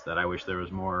problem, is that I wish there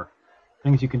was more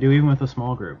things you can do even with a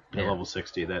small group at level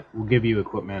 60 that will give you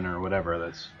equipment or whatever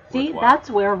that's See, worthwhile. That's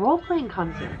where role-playing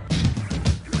comes in.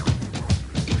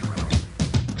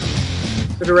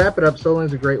 So to wrap it up, soloing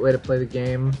is a great way to play the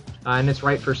game, and it's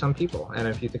right for some people. And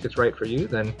if you think it's right for you,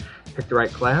 then pick the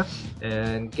right class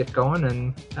and get going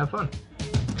and have fun.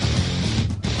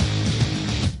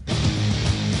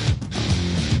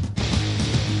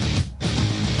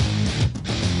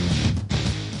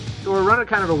 So we're running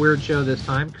kind of a weird show this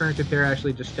time. Karen Katera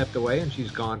actually just stepped away, and she's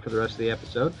gone for the rest of the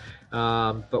episode.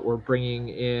 But we're bringing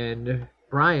in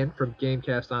Brian from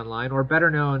Gamecast Online, or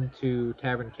better known to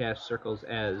Taverncast circles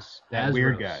as that Azros.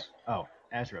 weird guy. Oh,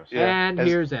 Azros. Yeah, and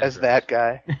here's Azros. As that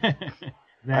guy.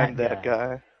 that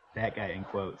guy. That guy in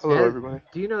quotes. Hello, everybody.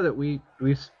 Do you know that we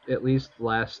at least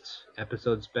last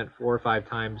episode spent 4 or 5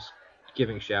 times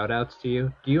giving shout-outs to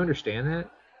you? Do you understand that?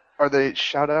 Are they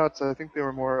shout-outs? I think they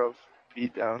were more of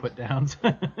beat-downs. Put-downs?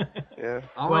 Yeah.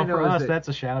 All I know for is us, that that's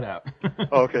a shout-out.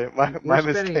 Oh, okay, my we're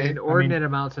mistake. spending inordinate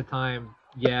amounts of time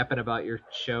yapping about your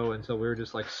show, and so we were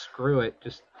just like, screw it,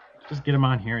 just get him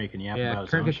on here. You can yap about his own show.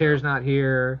 Karen Katera's not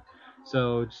here,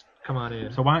 so just come on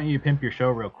in. So why don't you pimp your show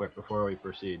real quick before we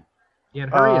proceed? Yeah,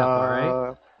 and hurry up, all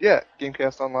right? Yeah,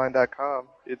 GameCastOnline.com.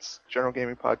 It's a general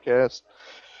gaming podcast.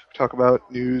 We talk about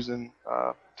news and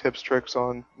tips, tricks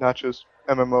on not just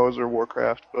MMOs or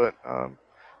Warcraft, but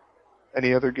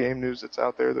any other game news that's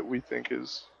out there that we think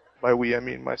is, by we I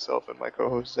mean myself and my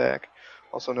co-host Zach,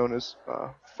 also known as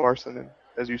Farson, and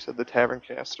as you said, the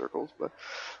Taverncast circles. But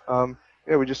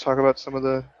yeah, we just talk about some of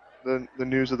the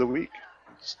news of the week.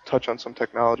 Just touch on some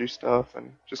technology stuff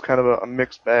and just kind of a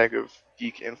mixed bag of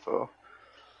geek info.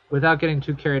 Without getting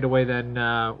too carried away, then,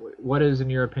 what is, in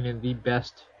your opinion, the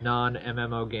best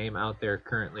non-MMO game out there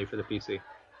currently for the PC?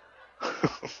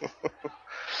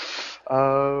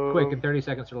 Quick, in 30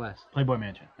 seconds or less. Playboy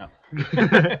Mansion. No.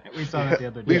 We saw that the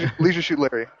other day. Leisure Suit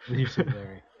Larry. Leisure Suit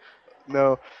Larry.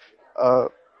 No.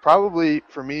 Probably,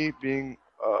 for me, being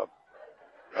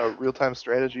a real-time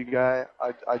strategy guy,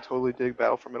 I totally dig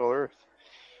Battle for Middle-earth.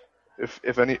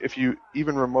 If you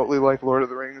even remotely like Lord of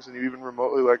the Rings and you even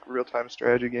remotely like real-time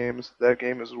strategy games, that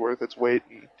game is worth its weight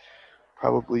in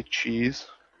probably cheese.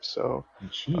 So.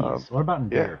 And cheese? What about in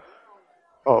beer?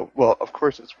 Oh, well, of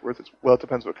course it's worth it. Well, it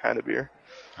depends what kind of beer.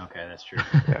 Okay, that's true.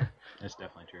 Yeah. That's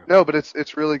definitely true. No, but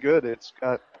it's really good. It's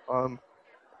got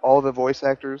all the voice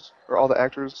actors, or all the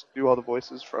actors do all the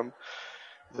voices from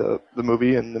the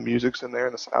movie, and the music's in there,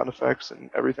 and the sound effects and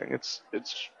everything. It's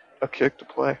a kick to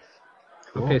play.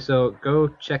 Cool. Okay, so go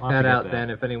check I'll have that to get out that. then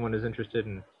if anyone is interested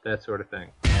in that sort of thing.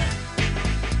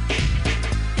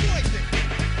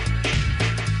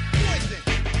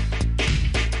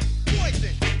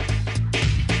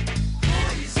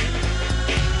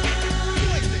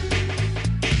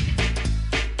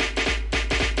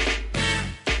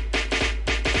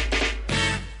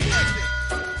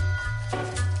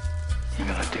 You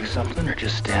gonna do something or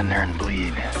just stand there and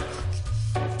bleed?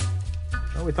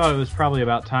 Well, we thought it was probably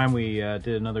about time we did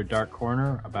another Dark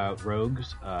Corner about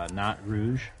rogues, not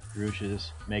Rouge. Rouge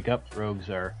is makeup. Rogues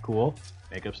are cool.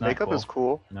 Makeup's not Makeup cool. is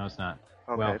cool. No, it's not.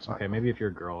 Okay, well, it's not. okay, maybe if you're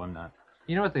a girl, I'm not.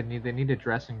 You know what they need? They need a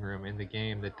dressing room in the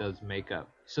game that does makeup,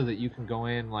 so that you can go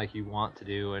in like you want to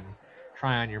do and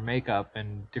try on your makeup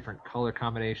and different color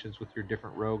combinations with your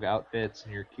different rogue outfits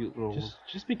and your cute little...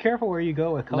 Just be careful where you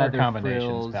go with color leather combinations,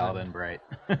 frills Paladin and- Bright.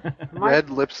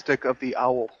 Red lipstick of the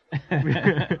owl.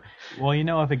 Well, you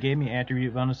know, if it gave me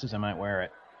attribute bonuses, I might wear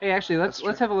it. Hey, actually,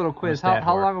 let's have a little quiz. stat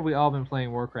How whore. long have we all been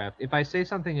playing Warcraft? If I say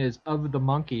something is of the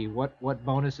monkey, what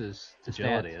bonuses to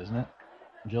Agility, stats? isn't it?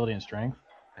 Agility and strength.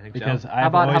 I think Because so.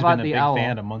 I've always been a big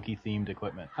fan of monkey-themed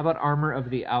equipment. How about armor of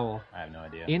the owl? I have no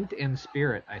idea. Int and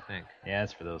spirit, I think. Yeah,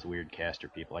 it's for those weird caster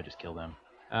people. I just kill them.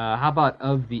 How about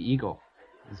of the eagle?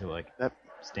 Is it like That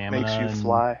stamina makes you and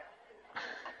fly.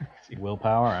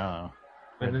 willpower? I don't know.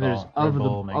 And Red then there's Bull- of Red the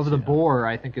Bull makes of the you- boar,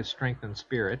 I think is strength and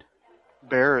spirit.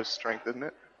 Bear is strength, isn't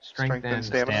it? Strength and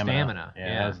stamina.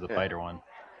 Yeah, that's the Yeah. fighter one.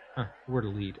 Huh, word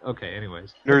elite. Okay,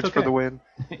 anyways. Nerds That's for okay. the win.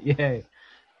 Yay.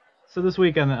 So this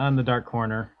week on the Dark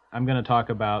Corner, I'm going to talk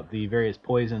about the various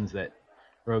poisons that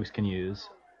rogues can use.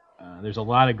 There's a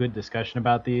lot of good discussion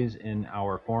about these in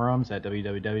our forums at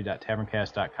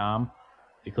www.taverncast.com.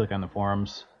 If you click on the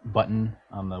forums button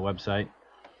on the website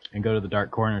and go to the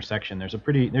Dark Corner section, there's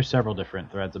several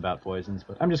different threads about poisons,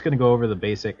 but I'm just going to go over the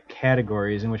basic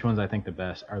categories and which ones I think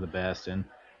are the best. And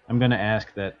I'm going to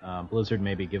ask that Blizzard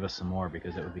maybe give us some more,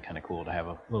 because it would be kind of cool to have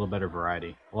a little better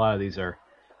variety. A lot of these are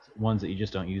ones that you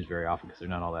just don't use very often because they're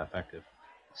not all that effective.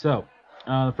 So,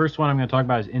 the first one I'm going to talk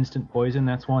about is instant poison.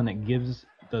 That's one that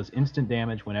does instant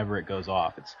damage whenever it goes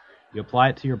off. You apply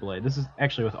it to your blade. This is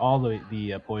actually with all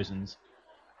the poisons,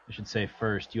 I should say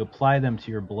first. You apply them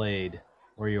to your blade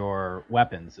or your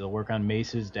weapons. They'll work on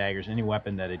maces, daggers, any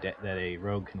weapon that a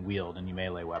rogue can wield, any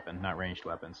melee weapon, not ranged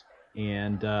weapons.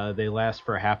 And they last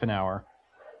for half an hour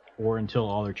or until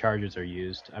all their charges are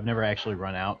used. I've never actually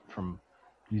run out from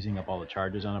using up all the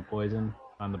charges on a poison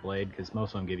on the blade, because most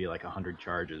of them give you like 100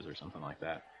 charges or something like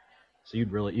that. So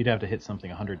you'd have to hit something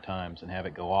 100 times and have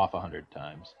it go off 100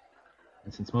 times.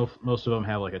 And since most of them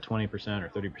have like a 20% or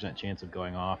 30% chance of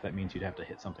going off, that means you'd have to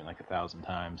hit something like 1,000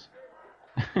 times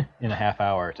in a half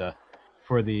hour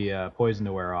for the poison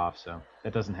to wear off. So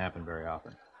that doesn't happen very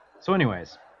often. So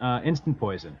anyways, instant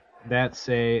poison. That's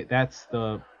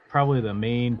probably the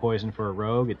main poison for a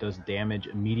rogue. It does damage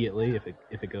immediately if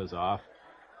it goes off.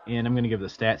 And I'm going to give the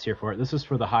stats here for it. This is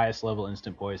for the highest level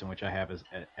instant poison, which I have is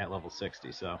at level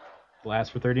 60. So it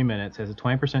lasts for 30 minutes, has a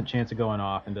 20% chance of going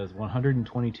off, and does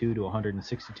 122 to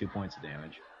 162 points of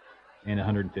damage, and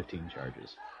 115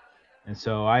 charges. And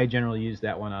so I generally use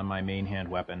that one on my main hand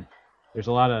weapon. There's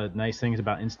a lot of nice things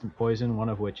about instant poison, one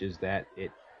of which is that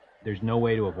there's no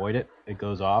way to avoid it. It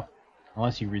goes off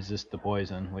unless you resist the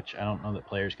poison, which I don't know that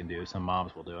players can do. Some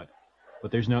mobs will do it.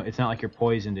 But it's not like you're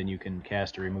poisoned and you can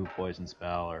cast a remove poison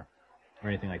spell or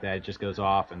anything like that. It just goes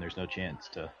off and there's no chance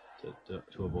to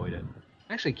avoid it.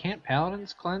 Actually, can't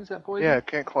paladins cleanse that poison? Yeah,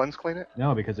 can't cleanse clean it?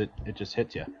 No, because it just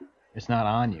hits you. It's not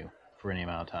on you for any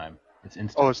amount of time. It's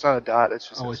instant. Oh, it's not a dot. It's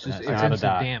just it's instant. not a instant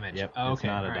dot. damage. Yep, Oh, it's okay,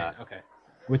 not a alright, dot.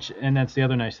 Okay. And that's the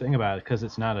other nice thing about it, because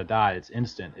it's not a dot. It's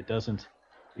instant. It doesn't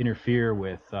interfere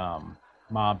with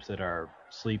mobs that are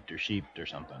sleeped or sheeped or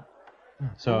something.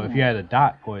 So if you had a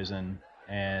dot poison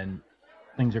and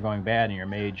things are going bad and your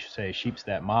mage, say, sheeps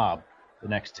that mob, the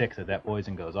next tick that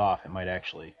poison goes off, it might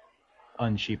actually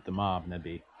unsheep the mob, and that'd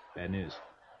be bad news.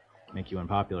 Make you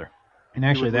unpopular. And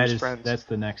actually, that's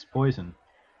the next poison.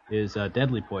 Is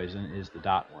deadly poison is the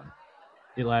dot one.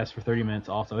 It lasts for 30 minutes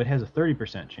also. It has a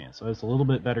 30% chance, so it's a little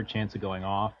bit better chance of going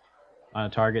off on a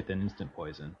target than instant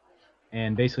poison.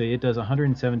 And basically, it does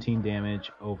 117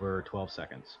 damage over 12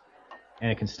 seconds.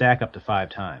 And it can stack up to 5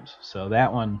 times. So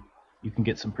that one, you can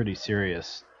get some pretty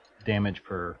serious damage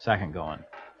per second going.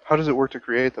 How does it work to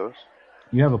create those?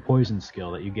 You have a poison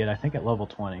skill that you get, I think, at level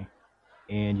 20.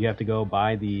 And you have to go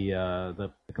buy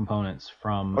the components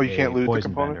from you can't loot the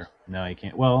poison components? vendor. No, you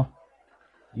can't. Well,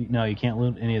 you can't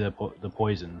loot any of the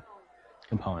poison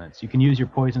components. You can use your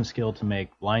poison skill to make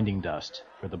blinding dust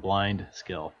for the blind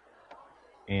skill,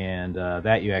 and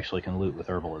that you actually can loot with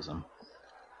herbalism.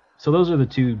 So those are the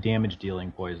 2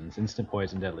 damage-dealing poisons: instant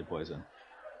poison, deadly poison.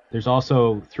 There's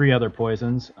also 3 other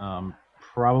poisons.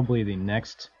 Probably the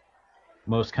next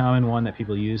most common one that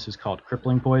people use is called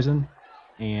crippling poison,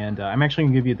 and I'm actually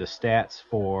going to give you the stats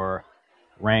for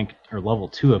rank or level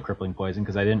 2 of crippling poison,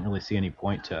 because I didn't really see any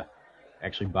point to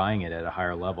actually buying it at a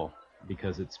higher level,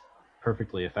 because it's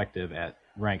perfectly effective at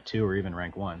rank 2 or even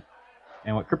rank 1.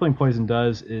 And what crippling poison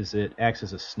does is it acts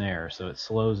as a snare, so it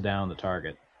slows down the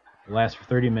target. It lasts for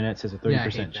 30 minutes, has a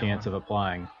 30% chance of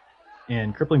applying.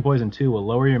 And crippling poison 2 will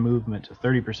lower your movement to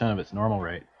 30% of its normal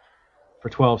rate for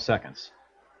 12 seconds.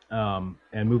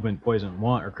 And movement poison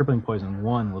 1 or crippling poison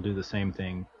 1 will do the same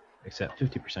thing, except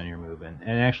 50% of your movement.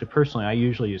 And actually, personally, I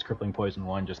usually use crippling poison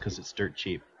 1 just because it's dirt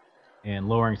cheap. And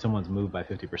lowering someone's move by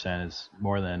 50% is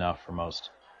more than enough for most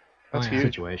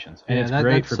situations. And it's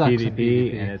great for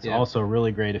PvP, and it's also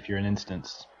really great if you're in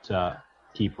instance to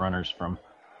keep runners from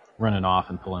running off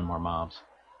and pulling more mobs.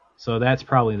 So that's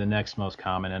probably the next most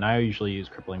common, and I usually use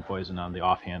crippling poison on the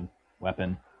offhand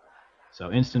weapon.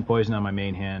 So instant poison on my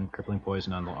main hand, crippling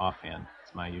poison on the offhand.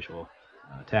 It's my usual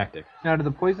tactic. Now, do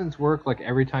the poisons work like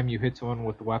every time you hit someone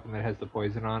with the weapon that has the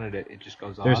poison on it, it just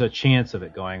goes off? There's a chance of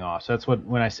it going off. So that's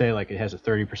when I say like it has a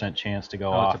 30% chance to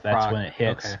go off, that's when it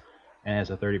hits and has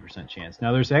a 30% chance.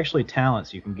 Now, there's actually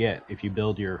talents you can get if you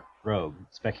build your rogue,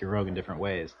 spec your rogue in different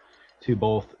ways, to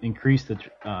both increase the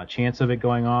chance of it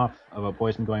going off, of a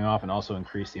poison going off, and also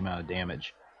increase the amount of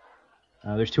damage.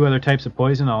 There's 2 other types of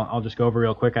poison I'll just go over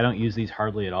real quick. I don't use these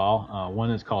hardly at all.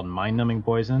 One is called mind-numbing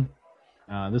poison.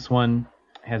 This one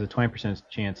has a 20%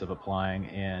 chance of applying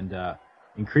and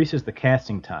increases the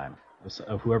casting time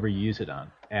of whoever you use it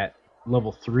on. At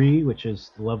level 3, which is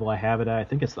the level I have it at, I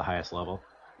think it's the highest level,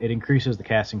 it increases the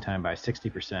casting time by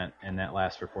 60%, and that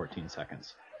lasts for 14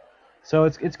 seconds. So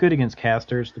it's good against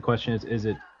casters. The question is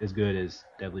it as good as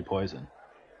deadly poison?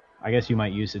 I guess you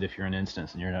might use it if you're in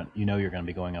instance and you're going to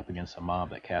be going up against a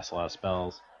mob that casts a lot of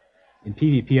spells. In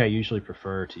PvP, I usually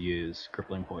prefer to use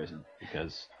crippling poison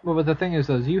because. Well, but the thing is,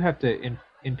 you have to in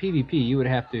PvP you would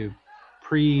have to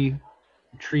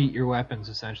pre-treat your weapons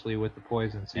essentially with the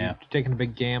poison. So you're taking a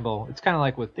big gamble. It's kind of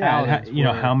like with paladins.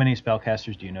 How many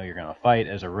spellcasters do you know you're going to fight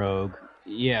as a rogue?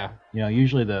 Yeah.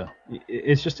 Usually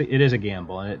it is a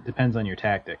gamble, and it depends on your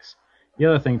tactics. The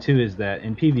other thing, too, is that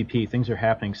in PvP, things are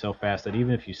happening so fast that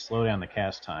even if you slow down the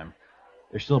cast time,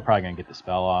 they're still probably going to get the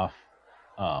spell off.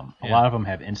 A lot of them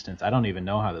have instants. I don't even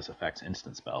know how this affects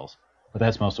instant spells, but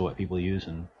that's most of what people use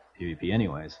in PvP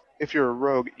anyways. If you're a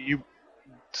rogue,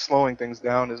 slowing things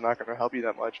down is not going to help you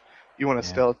that much. You want to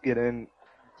stealth, get in,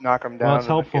 knock them down. Well, it's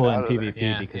helpful in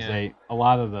PvP because a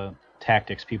lot of the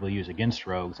tactics people use against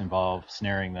rogues involve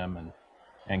snaring them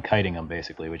and kiting them,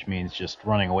 basically, which means just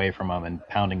running away from them and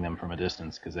pounding them from a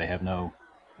distance because they have no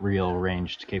real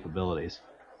ranged capabilities.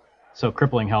 So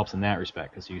crippling helps in that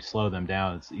respect because you slow them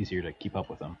down, it's easier to keep up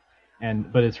with them.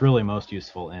 But it's really most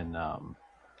useful in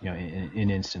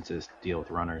instances to deal with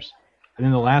runners. And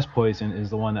then the last poison is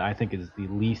the one that I think is the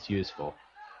least useful.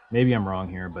 Maybe I'm wrong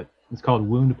here, but it's called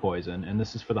wound poison, and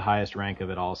this is for the highest rank of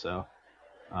it also.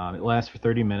 It lasts for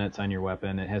 30 minutes on your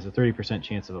weapon. It has a 30%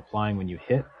 chance of applying when you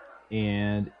hit.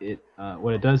 And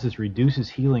what it does is reduces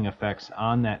healing effects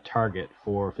on that target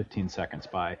for 15 seconds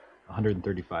by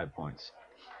 135 points.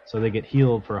 So they get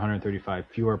healed for 135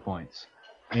 fewer points.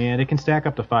 And it can stack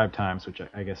up to 5 times, which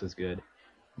I guess is good.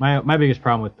 My biggest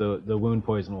problem with the wound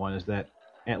poison one is that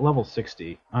at level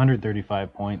 60,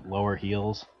 135 point lower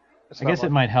heals. I guess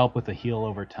it might help with the heal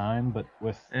over time, but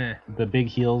with the big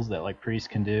heals that like priests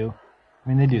can do, I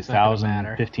mean, they do 1,000,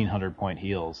 1,500 point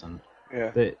heals, and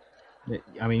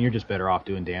you're just better off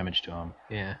doing damage to them.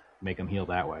 Yeah. Make them heal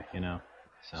that way,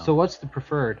 So what's the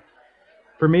preferred?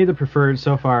 For me, the preferred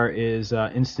so far is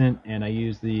instant, and I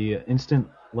use the instant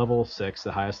level 6,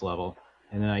 the highest level,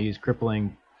 and then I use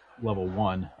crippling level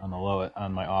 1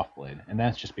 on my off blade, and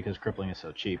that's just because crippling is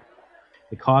so cheap.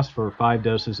 The cost for 5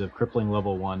 doses of crippling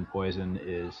level 1 poison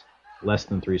is less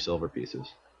than 3 silver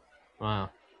pieces. Wow.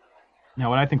 Now,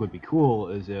 what I think would be cool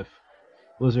is if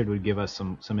Blizzard would give us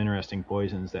some interesting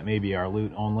poisons that maybe are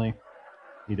loot only.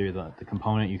 Either the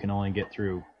component you can only get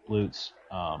through loots,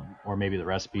 or maybe the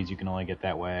recipes you can only get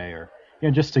that way, or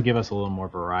just to give us a little more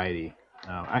variety.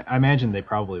 I imagine they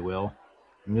probably will.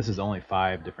 And this is only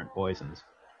 5 different poisons.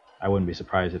 I wouldn't be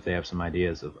surprised if they have some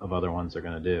ideas of other ones they're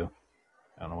going to do.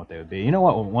 I don't know what they would be. You know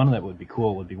what? One that would be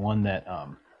cool would be one that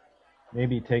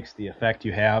maybe takes the effect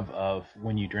you have of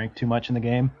when you drink too much in the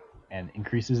game and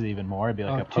increases it even more. It'd be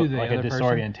like a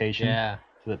disorientation. Yeah.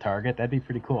 to the target. That'd be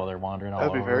pretty cool. They're wandering all over.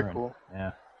 That'd be very cool.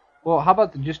 Yeah. Well, how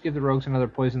about just give the rogues another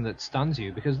poison that stuns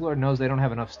you? Because Lord knows they don't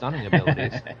have enough stunning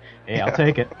abilities. Hey, I'll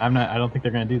take it. I don't think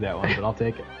they're going to do that one, but I'll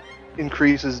take it.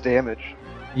 Increases damage.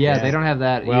 Yeah, they don't have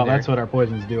that well, either. that's what our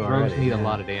poisons do already. Rogues need a yeah.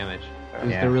 lot of damage.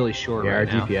 Because Yeah. they're really short Yeah, right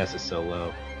our now. DPS is so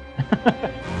low.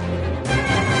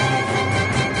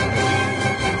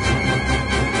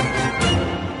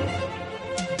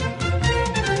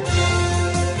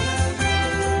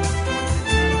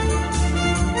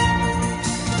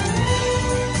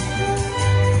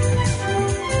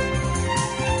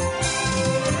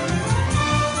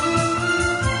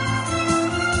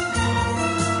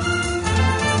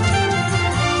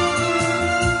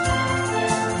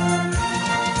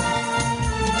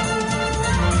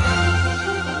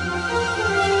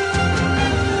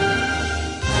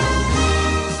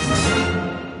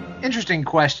 Interesting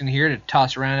question here to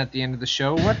toss around at the end of the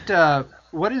show.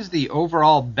 What is the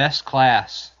overall best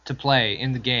class to play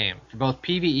in the game for both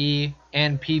PvE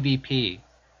and PvP?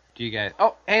 Do you guys?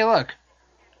 Oh, hey, look!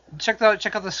 Check out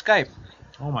the Skype.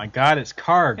 Oh my God, it's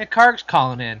Karg. Hey, Karg's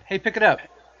calling in. Hey, pick it up.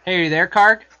 Hey, are you there,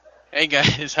 Karg? Hey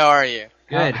guys, how are you?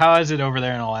 Good. How is it over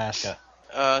there in Alaska?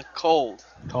 Cold.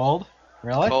 Cold?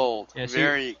 Really? Cold. Yeah, so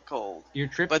very cold. Your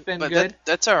trip's But been good?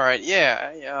 that's all right.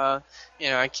 Yeah.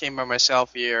 I came by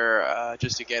myself here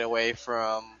just to get away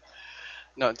from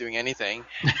not doing anything.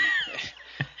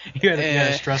 You had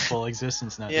a stressful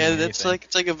existence now. Yeah, it's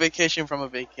like a vacation from a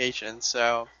vacation.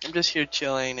 So I'm just here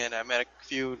chilling, and I met a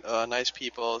few nice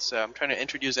people. So I'm trying to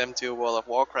introduce them to World of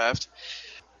Warcraft.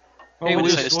 Well, Hey, we'll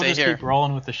we'll just keep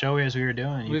rolling with the show as we were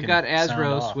doing. We've got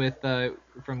Azros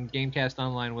from Gamecast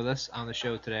Online with us on the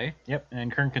show today. Yep,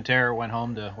 and Kern Quintero went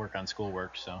home to work on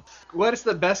schoolwork. So what is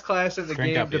the best class in the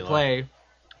Crank game up, to Eli. play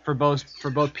for both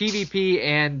PvP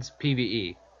and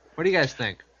PvE? What do you guys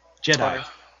think? Jedi.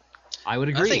 I would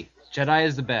agree. Jedi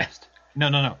is the best.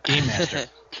 No. Game Master.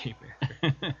 Game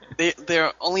Master.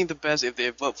 They're only the best if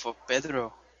they vote for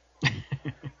Pedro.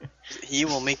 He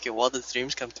will make all the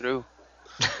dreams come true.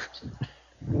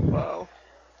 Wow.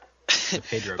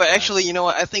 Pedro But class. actually, you know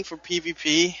what? I think for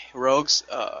PvP, rogues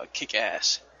kick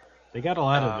ass. They got a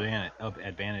lot of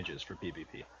advantages for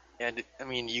PvP. And I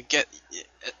mean, you get,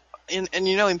 in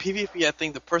PvP, I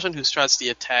think the person who starts the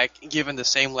attack, given the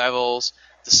same levels,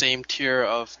 the same tier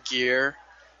of gear,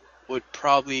 would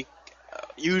probably,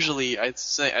 usually, I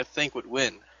think would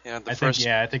win. You know, I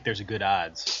think there's a good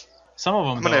odds. Some of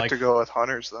them. I'm gonna have to go with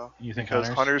hunters though. You think because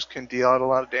hunters can deal out a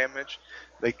lot of damage.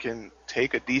 They can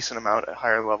take a decent amount at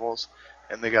higher levels,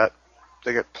 and they got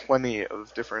plenty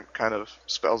of different kind of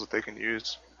spells that they can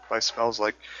use. By spells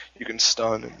like you can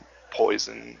stun and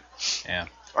poison,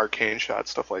 arcane shot,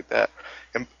 stuff like that.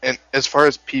 And as far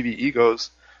as PvE goes,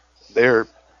 their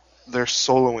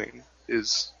soloing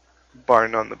is bar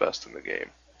none the best in the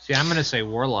game. See, I'm gonna say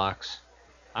warlocks.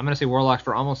 I'm gonna say warlocks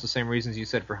for almost the same reasons you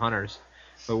said for hunters.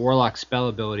 But warlock's spell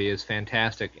ability is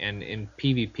fantastic, and in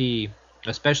PvP,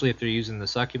 especially if they're using the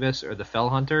succubus or the fell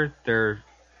hunter, they're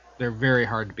very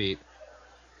hard to beat.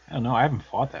 I don't know. I haven't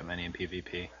fought that many in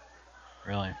PvP.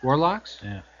 Really. Warlocks?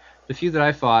 Yeah. The few that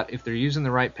I fought, if they're using the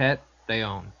right pet, they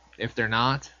own. If they're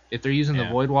not, if they're using the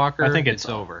Voidwalker, I think it's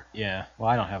over. Yeah. Well,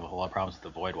 I don't have a whole lot of problems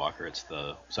with the Voidwalker. It's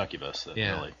the succubus that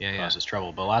really causes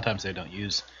trouble. But a lot of times they don't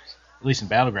use, at least in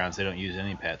Battlegrounds, they don't use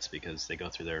any pets because they go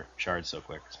through their shards so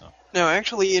quick. So. No,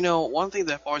 actually, one thing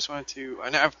that I've always wanted to,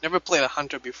 and I've never played a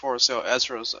hunter before, so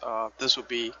Ezra's, this would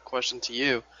be a question to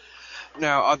you.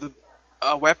 Now, are the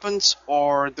weapons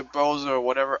or the bows or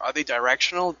whatever, are they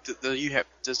directional?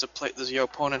 Does your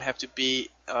opponent have to be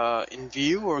in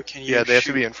view, or can you? Yeah, they have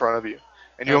to be in front of you,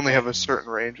 and you only have a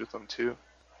certain range with them too.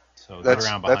 So go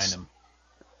around behind them.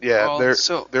 Yeah,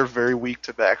 they're very weak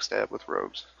to backstab with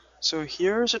rogues. So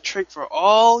here's a trick for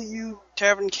all you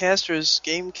Tavern casters,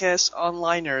 Gamecast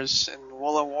onliners, and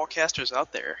World of War casters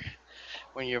out there.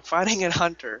 When you're fighting a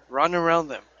hunter, run around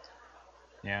them.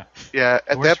 Yeah. Yeah,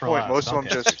 at that point, most of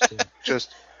them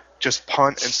just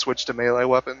punt and switch to melee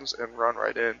weapons and run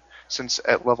right in. Since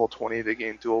at level 20 they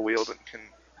gain dual wield and can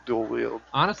dual wield.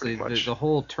 Honestly, the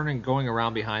whole going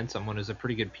around behind someone is a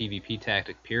pretty good PvP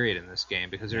tactic. Period in this game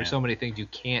because there are so many things you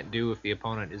can't do if the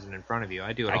opponent isn't in front of you.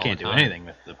 I do it. I all can't the do time. anything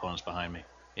with the opponents behind me.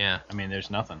 Yeah. I mean, there's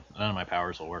nothing. None of my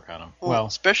powers will work on them. Well,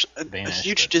 especially a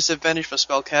huge disadvantage for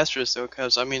spellcasters, though,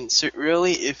 because I mean,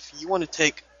 really, if you want to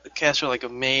take a caster like a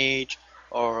mage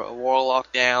or a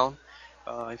warlock down,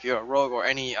 if you're a rogue or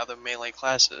any other melee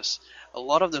classes, a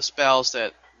lot of the spells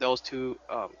that those two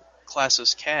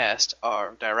classes cast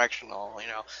are directional. You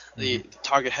know, the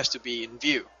target has to be in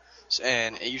view,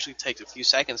 and it usually takes a few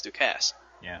seconds to cast.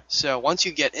 Yeah. So once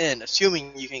you get in,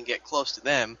 assuming you can get close to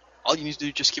them, all you need to do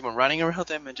is just keep on running around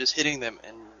them and just hitting them,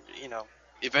 and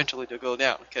eventually they'll go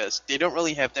down, because they don't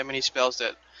really have that many spells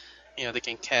that they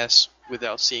can cast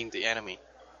without seeing the enemy,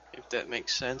 if that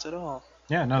makes sense at all.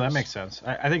 Yeah, no, that makes sense.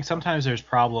 I think sometimes there's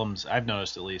problems, I've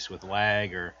noticed at least, with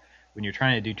lag, or when you're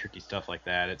trying to do tricky stuff like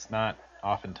that. It's not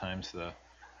oftentimes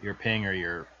your ping or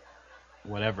your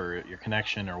whatever, your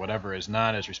connection or whatever is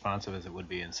not as responsive as it would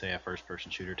be in, say, a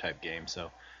first-person shooter type game.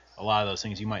 So a lot of those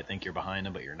things, you might think you're behind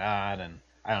them, but you're not, and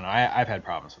I don't know, I've had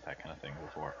problems with that kind of thing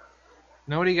before.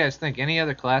 Now, what do you guys think? Any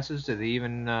other classes? Do they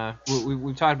even?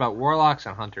 We've talked about warlocks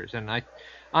and hunters, and I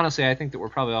think that we're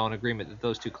probably all in agreement that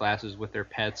those two classes with their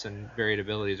pets and varied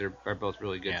abilities are both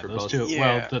really good for those both. two.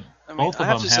 Yeah. Well, both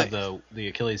of them have the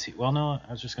Achilles. Well, no,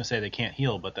 I was just gonna say they can't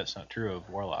heal, but that's not true of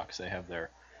warlocks. They have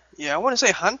their. Yeah, I want to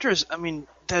say hunters. I mean,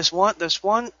 there's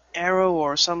one arrow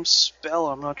or some spell.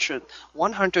 I'm not sure.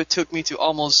 One hunter took me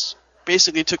to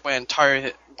basically took my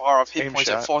entire bar of hit points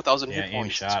at 4,000 hit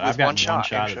points. Shot. I've gotten one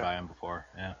shot by him before.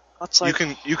 Yeah. That's like,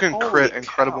 you can crit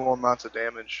incredible amounts of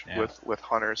damage with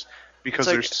hunters, because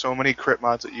like, there's so many crit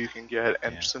mods that you can get,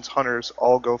 and since hunters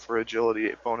all go for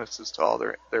agility bonuses to all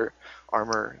their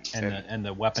armor and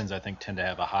the weapons, I think, tend to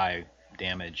have a high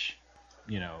damage.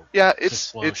 Yeah,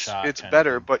 it's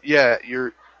better, but yeah,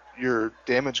 your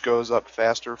damage goes up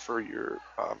faster for your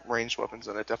ranged weapons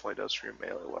than it definitely does for your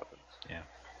melee weapons. Yeah.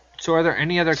 So are there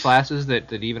any other classes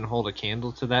that even hold a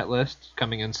candle to that list,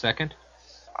 coming in second?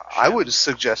 I would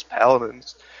suggest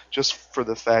paladins, just for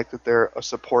the fact that they're a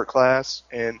support class,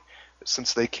 and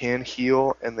since they can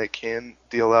heal and they can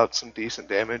deal out some decent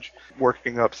damage,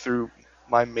 working up through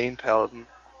my main paladin,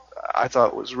 I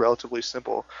thought was relatively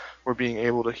simple. Where being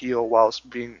able to heal whilst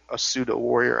being a pseudo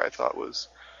warrior, I thought was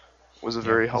a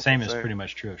very helpful thing. The same is pretty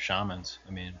much true of shamans.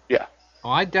 I mean. Yeah.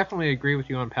 Well, I definitely agree with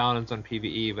you on paladins on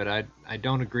PvE, but I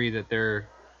don't agree that they're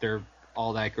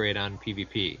all that great on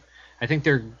PvP. I think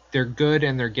they're good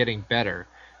and they're getting better.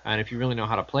 And if you really know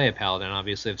how to play a paladin,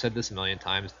 obviously I've said this a million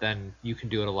times, then you can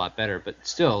do it a lot better. But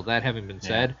still, that having been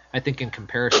said, I think in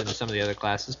comparison to some of the other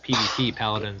classes, PvP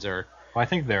paladins are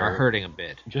hurting a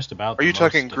bit. Just about. Are you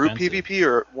talking group PvP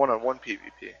or one-on-one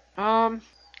PvP? I'm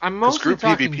mostly group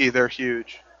talking PvP. They're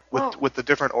huge with the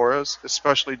different auras,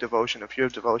 especially devotion. If you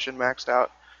have devotion maxed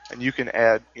out, and you can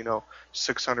add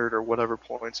 600 or whatever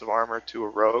points of armor to a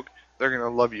rogue, they're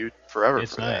gonna love you forever.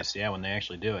 It's for nice, that. yeah, when they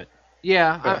actually do it.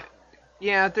 Yeah.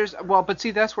 But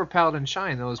see, that's where paladins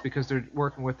shine, though, is because they're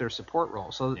working with their support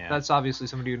role. So that's obviously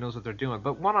somebody who knows what they're doing.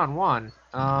 But one-on-one,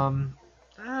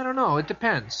 I don't know. It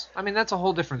depends. I mean, that's a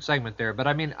whole different segment there. But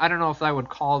I mean, I don't know if I would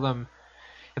call them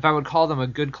a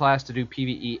good class to do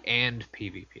PvE and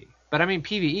PvP. But I mean,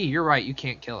 PvE, you're right. You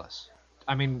can't kill us.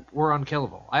 I mean, we're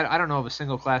unkillable. I don't know of a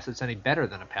single class that's any better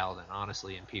than a paladin,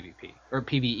 honestly, in PvP or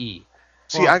PvE.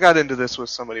 See, I got into this with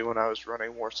somebody when I was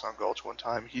running Warsong Gulch one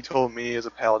time. He told me as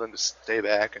a paladin to stay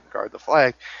back and guard the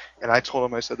flag, and I told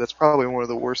him, I said, that's probably one of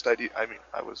the worst ideas. I mean,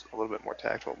 I was a little bit more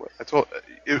tactful, but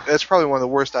that's probably one of the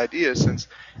worst ideas, since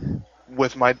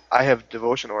I have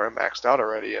Devotion Aura maxed out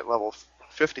already at level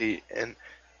 50, and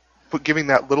giving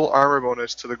that little armor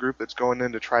bonus to the group that's going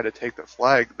in to try to take the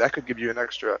flag, that could give you an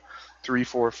extra 3,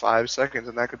 4, 5 seconds,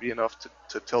 and that could be enough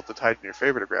to tilt the tide in your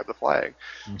favor to grab the flag.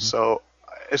 Mm-hmm. So,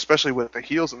 especially with the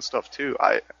heals and stuff too,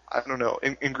 I don't know.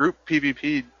 In group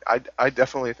PvP, I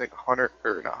definitely think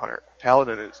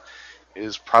Paladin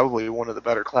is probably one of the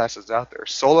better classes out there.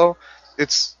 Solo,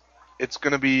 it's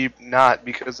going to be not,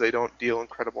 because they don't deal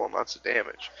incredible amounts of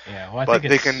damage. Yeah, well, but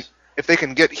if they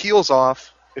can get heals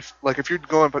off. If you're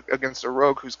going up against a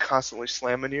rogue who's constantly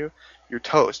slamming you, you're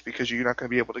toast, because you're not going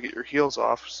to be able to get your heals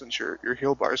off, since your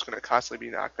heal bar is going to constantly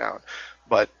be knocked down.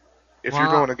 But if you're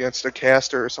going against a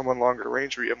caster or someone longer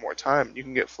range where you have more time, you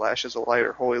can get Flashes of Light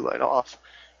or Holy Light off.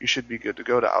 You should be good to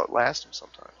go to outlast them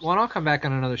sometimes. Well, and I'll come back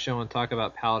on another show and talk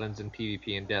about paladins and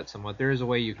PvP in depth somewhat. There is a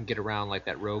way you can get around like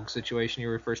that rogue situation you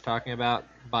were first talking about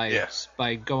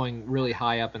by going really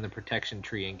high up in the protection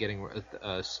tree and getting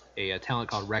a talent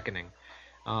called Reckoning.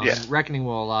 Reckoning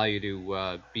will allow you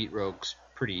to beat rogues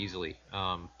pretty easily.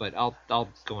 But I'll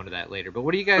go into that later. But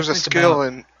what do you guys think about... There's a skill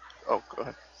in... Oh, go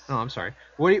ahead. Oh, I'm sorry.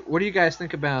 What do you guys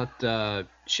think about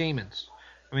shamans?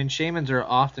 I mean, shamans are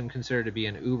often considered to be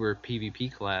an uber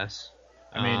PvP class.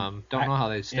 I mean, don't know how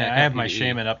they stack up. I have my PvE.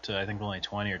 shaman up to, I think, only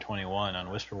 20 or 21 on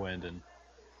Whisperwind, and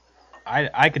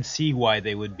I could see why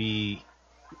they would be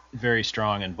very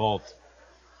strong in both.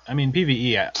 I mean,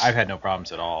 PvE, I've had no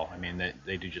problems at all. I mean,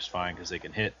 they do just fine, because they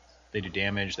can hit, they do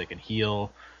damage, they can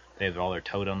heal, they have all their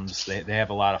totems, they have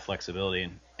a lot of flexibility,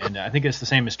 and I think it's the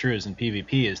same as true as in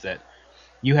PvP, is that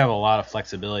you have a lot of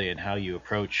flexibility in how you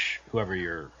approach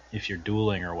whoever if you're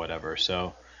dueling or whatever.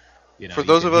 So, You know, For you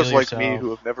those can of us heal like me yourself. who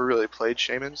have never really played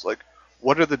shamans, like,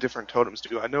 what are the different totems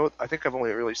do? I think I've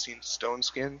only really seen Stone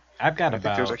Skin. I've got and I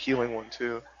think there's a about- healing one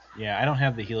too. Yeah, I don't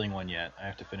have the healing one yet. I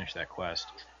have to finish that quest.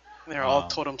 They're all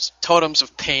totems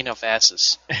of pain of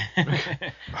asses.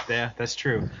 Yeah, that's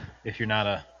true. If you're not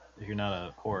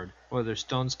a horde. Well, there's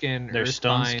Stone Skin. There's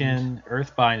Stone Skin.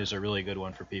 Earthbind is a really good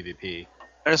one for PvP.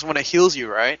 There's one that heals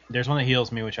you, right? There's one that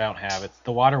heals me, which I don't have. It's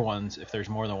the water ones. If there's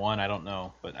more than one, I don't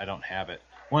know, but I don't have it.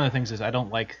 One of the things is I don't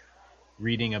like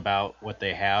reading about what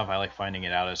they have. I like finding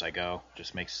it out as I go.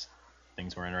 Just makes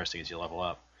things more interesting as you level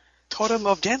up. Totem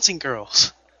of dancing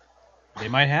girls. They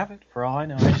might have it, for all I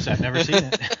know. I've never seen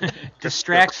it.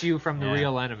 Distracts you from the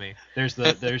real enemy. There's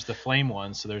the flame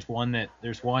one. So there's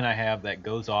one I have that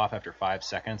goes off after 5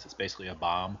 seconds. It's basically a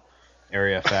bomb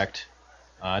area effect.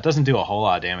 It doesn't do a whole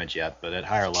lot of damage yet, but at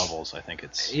higher levels, I think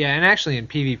it's... Yeah, and actually in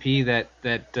PvP,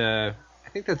 I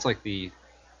think that's like the...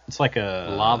 It's like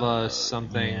a... lava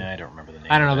something. Yeah, I don't remember the name.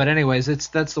 I don't know, but anyways,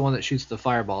 that's the one that shoots the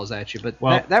fireballs at you. But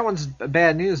that one's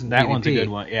bad news in that PvP. One's a good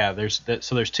one. Yeah, there's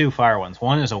 2 fire ones.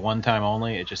 One is a one-time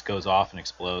only. It just goes off and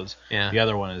explodes. Yeah. The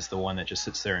other one is the one that just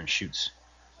sits there and shoots.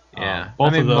 Yeah,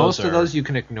 both of those most are, of those you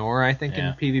can ignore, I think, Yeah.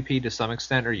 in PvP to some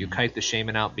extent, or you kite the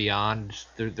shaman out beyond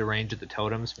the range of the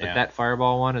totems. But Yeah. that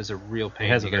fireball one is a real pain.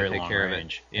 It has you a gotta very take long care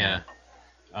range. of it. Yeah.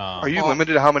 Are you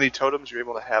limited to how many totems you're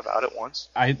able to have out at once?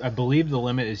 I believe the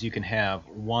limit is you can have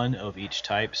one of each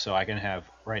type. So I can have,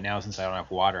 right now, since I don't have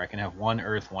water, I can have one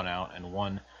earth one out and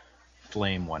one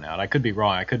flame one out. I could be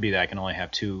wrong. I could be that I can only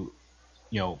have two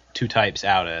types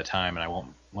out at a time, and I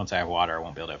won't. Once I have water, I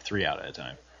won't be able to have 3 out at a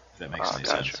time. If that makes any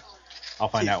sense. I'll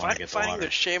find out when I get the water.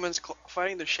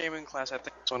 Fighting the shaman class, I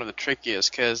think, is one of the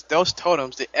trickiest, because those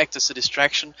totems, they act as a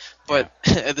distraction, but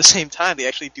at the same time, they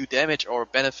actually do damage or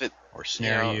benefit. Or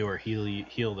snare you, or heal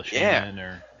the shaman,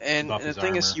 or and buff the his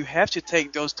thing is, armor. you have to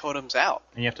take those totems out.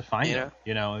 And you have to find them.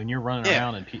 And you're running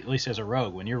around, at least as a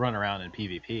rogue, when you're running around in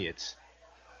PvP, it's,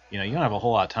 you don't have a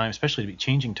whole lot of time, especially to be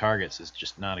changing targets is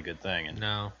just not a good thing. And,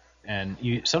 no. And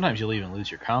sometimes you'll even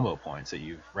lose your combo points that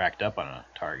you've racked up on a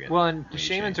target. Well, and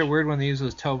shamans are weird when they use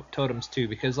those totems too,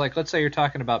 because let's say you're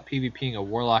talking about PvPing a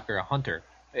warlock or a hunter.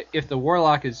 If the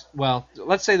warlock is,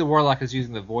 let's say the warlock is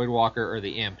using the Voidwalker or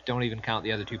the imp. Don't even count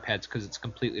the other 2 pets because it's a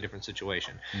completely different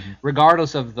situation. Mm-hmm.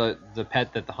 Regardless of the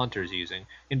pet that the hunter is using,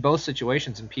 in both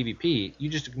situations in PvP, you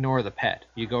just ignore the pet.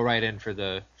 You go right in for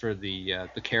the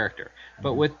character. Mm-hmm.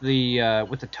 But with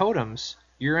the totems,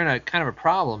 you're in a kind of a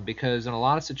problem because in a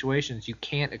lot of situations you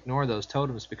can't ignore those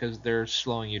totems because they're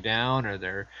slowing you down or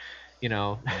they're,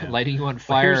 lighting you on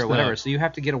fire or whatever. So you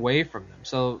have to get away from them.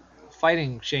 So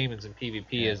fighting shamans in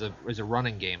PvP is a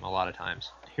running game a lot of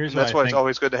times. That's why it's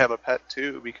always good to have a pet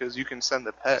too, because you can send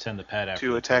the pet after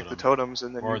to attack the totems,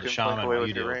 and then or you the can shaman play away while with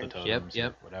you your deal range. with the totems.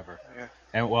 Yep. Whatever. Yeah.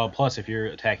 And plus, if you're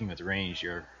attacking with range,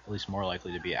 you're at least more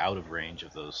likely to be out of range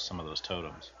of some of those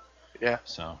totems. Yeah.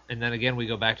 So. And then again, we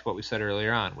go back to what we said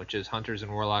earlier on, which is hunters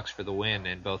and warlocks for the win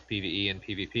in both PvE and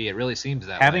PvP. It really seems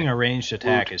that Having way. a ranged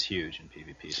attack is huge in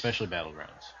PvP, especially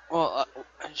battlegrounds. Well,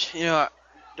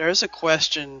 there is a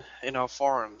question in our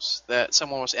forums that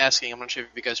someone was asking. I'm not sure if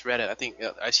you guys read it. I think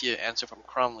I see an answer from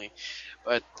Cromley.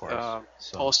 But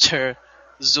poster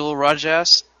Zul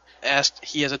Rajas asked,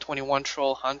 he has a 21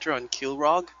 troll hunter on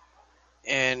Kilrog.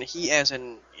 And he asked,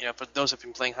 for those who have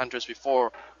been playing hunters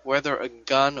before, whether a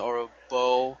gun or a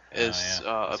bow is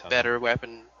a better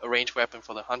weapon, a ranged weapon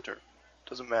for the hunter.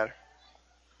 Doesn't matter.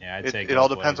 Yeah, I'd say it all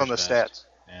depends on the stats.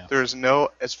 Yeah. There is no,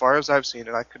 as far as I've seen,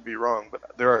 and I could be wrong, but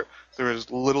there is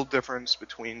little difference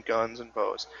between guns and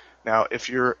bows. Now, if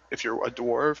you're a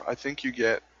dwarf, I think you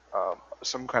get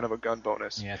some kind of a gun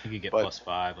bonus. Yeah, I think you get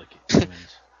 +5 like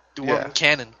humans. Dwarven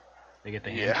cannon. They get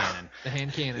the hand cannon. The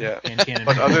hand cannon. Yeah. Hand cannon.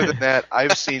 But other than that,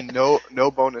 I've seen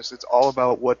no bonus. It's all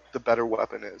about what the better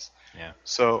weapon is. Yeah.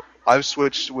 So I've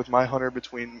switched with my hunter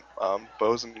between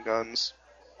bows and guns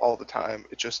all the time.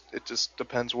 It just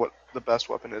depends what the best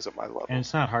weapon is at my level. And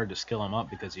it's not hard to skill them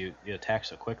up because you attack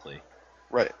so quickly.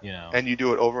 Right. And you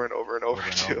do it over and over and over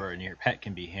too. And your pet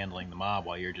can be handling the mob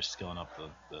while you're just skilling up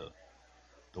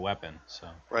the weapon. So.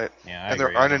 Right. Yeah. And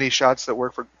there aren't any shots that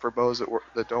work for bows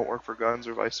that don't work for guns,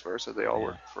 or vice versa. They all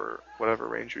work for whatever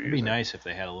range you're using. using. It'd be nice if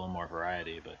they had a little more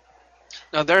variety, but.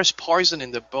 Now there's poison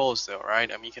in the bows, though, right?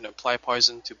 I mean, you can apply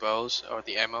poison to bows or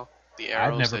the ammo, the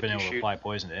arrows. I've never that been you able shoot. to apply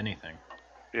poison to anything.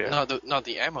 Yeah. Not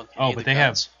the ammo. Oh, but they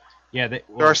guns. have. Yeah,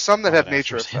 there are some that have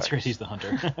nature effects. effects. That's he's the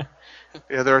hunter.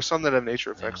 Yeah, there are some that have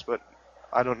nature effects, but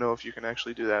I don't know if you can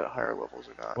actually do that at higher levels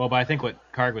or not. Well, but I think what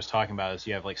Karg was talking about is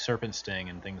you have like serpent sting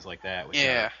and things like that.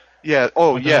 Yeah.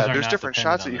 Oh, yeah. There's different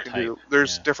shots that you can do.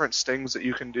 There's different stings that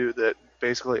you can do that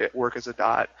basically work as a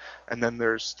dot, and then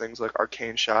there's things like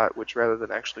arcane shot, which rather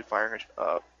than actually firing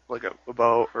like a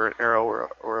bow or an arrow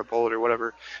or a bullet or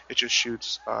whatever, it just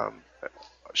shoots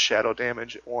shadow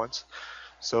damage at once.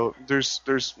 So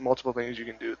there's multiple things you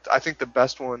can do. I think the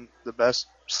best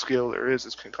skill there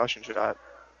is concussion shot,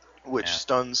 which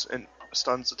stuns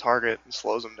the target and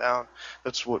slows them down.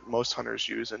 That's what most hunters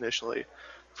use initially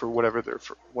for whatever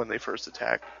when they first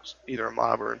attack, either a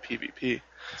mob or in PvP,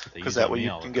 because that way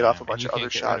you can get off a bunch of other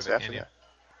shots after that.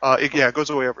 It goes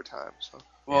away over time. So.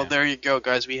 Well, there you go,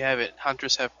 guys. We have it.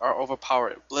 Hunters are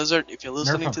overpowered. Blizzard, if you're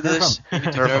listening to this, you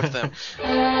need to nerf them.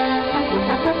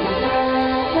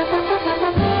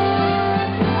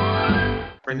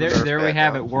 There we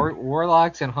have it.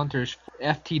 Warlocks and Hunters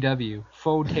FTW.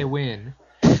 Foe to win.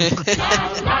 Sing a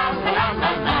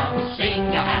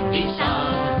happy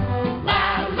song.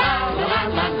 La la la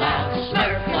la la.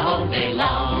 Smurf the whole day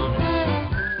long.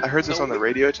 I heard this on the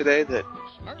radio today that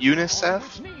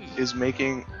UNICEF is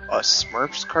making a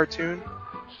Smurfs cartoon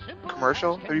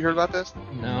commercial. Have you heard about this?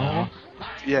 No.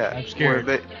 Yeah. I'm scared.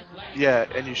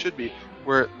 And you should be.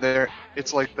 Where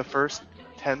it's like the first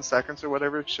 10 seconds or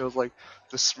whatever, it shows like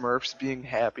the Smurfs being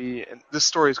happy, and this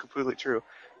story is completely true.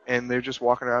 And they're just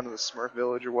walking around in the Smurf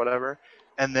village or whatever,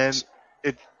 and then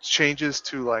it changes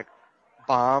to like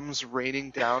bombs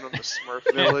raining down on the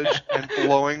Smurf village and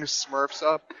blowing Smurfs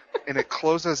up, and it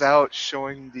closes out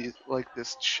showing this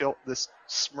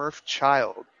Smurf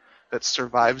child that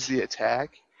survives the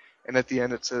attack, and at the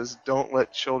end it says, "Don't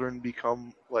let children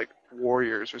become like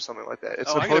warriors" or something like that.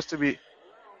 It's supposed to be,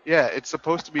 it's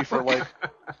supposed to be for like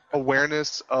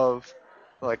awareness of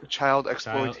like child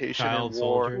exploitation and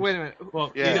war. Soldiers. Wait a minute. Well,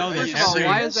 first of all,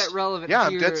 why is that relevant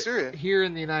I'm dead serious. Here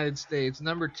in the United States?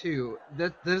 Number two,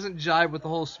 that doesn't jive with the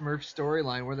whole Smurf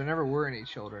storyline where there never were any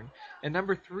children. And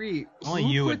number three, only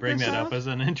you would bring that up as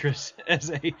an interest, as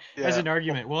an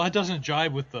argument. Well, that doesn't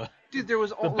jive with the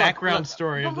background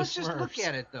story of the Smurfs. Let's just look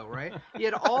at it though, right? You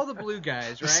had all the blue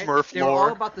guys, right? Smurf they were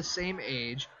all about the same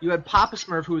age. You had Papa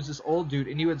Smurf, who was this old dude,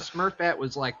 and you had Smurfette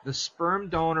was like the sperm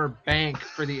donor bank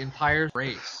for the entire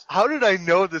race. How did I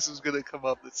know this was going to come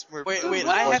up? That Smurf. Wait,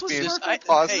 I have to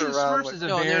Smurfs is a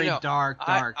very dark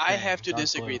I thing. have to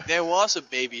disagree. There was a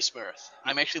baby Smurf.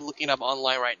 I'm actually looking up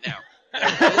online right now.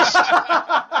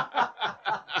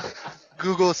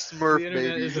 Google Smurf the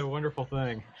internet baby. is a wonderful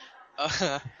thing.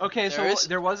 Okay,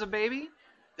 there was a baby?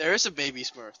 There is a baby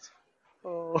Smurf.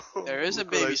 Oh, there is a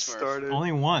baby Smurf.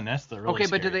 Only one. That's the really Okay,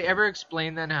 but did scary they ever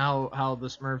explain then how the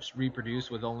Smurfs reproduce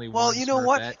with only one? Well, you know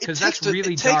what? Because that's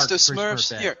really dark for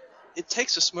Smurfette. Here, it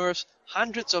takes the Smurfs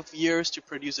hundreds of years to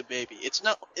produce a baby.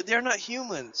 They're not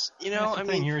humans. You know, I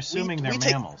mean, you're assuming they're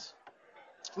mammals.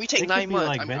 We take they 9 could be months.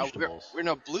 like vegetables. We're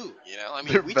not blue, you know. I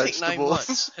mean, They're we take 9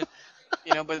 months.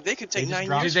 You know, but they could take 9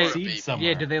 years for a baby. Somewhere.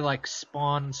 Yeah, do they like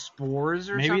spawn spores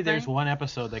or something? Maybe there's one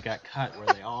episode that got cut where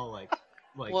they all like.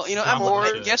 Well, you know,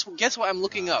 guess what I'm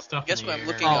looking up. Guess what I'm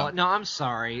looking up. Oh, no, I'm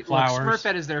sorry. Flowers. Look,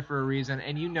 Smurfette is there for a reason,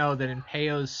 and you know that in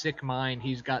Peyo's sick mind,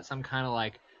 he's got some kind of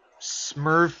like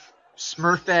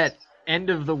Smurfette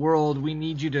end of the world. We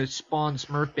need you to spawn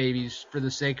Smurf babies for the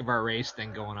sake of our race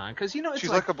thing going on. Because you know, it's She's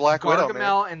like a Black Widow, man.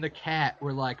 Gargamel and the cat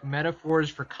were like metaphors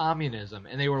for communism,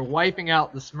 and they were wiping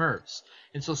out the Smurfs.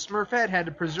 And so Smurfette had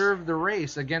to preserve the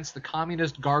race against the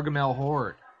communist Gargamel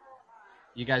horde.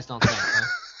 You guys don't think, huh?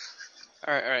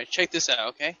 All right. Check this out,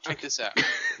 okay? Check this out.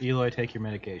 Eloy, take your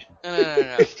medication.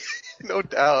 No. No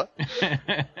doubt.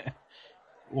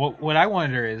 What I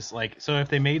wonder is, like, so if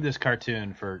they made this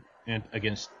cartoon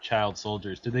against child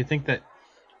soldiers, do they think that,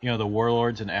 you know, the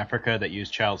warlords in Africa that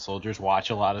use child soldiers watch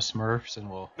a lot of Smurfs and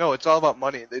will? No, it's all about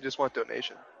money. They just want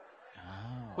donation.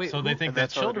 Oh. Wait, so they think that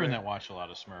that's how children they're that watch a lot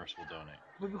of Smurfs will donate.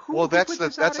 Well, that's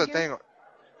the thing.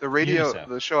 The radio, UNICEF.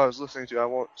 the show I was listening to, I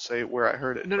won't say where I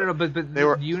heard it. No, but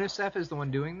UNICEF is the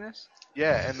one doing this?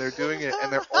 Yeah, and they're doing it,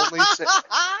 and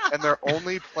they're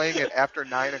only playing it after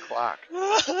 9 o'clock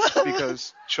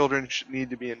because children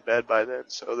need to be in bed by then,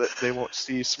 so that they won't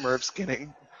see Smurfs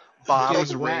getting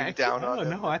bombs rained down on them.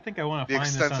 No, I think I want to find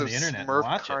this on the internet and Smurf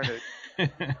watch carnage.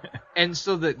 And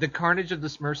so the carnage of the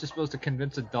Smurfs is supposed to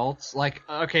convince adults, like,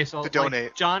 okay, so to donate.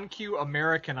 Like John Q.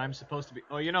 American, I'm supposed to be.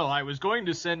 Oh, you know, I was going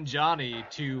to send Johnny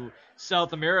to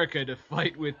South America to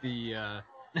fight with the.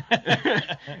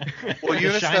 Well,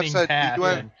 UNICEF said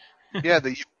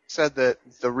said that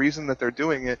the reason that they're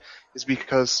doing it is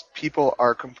because people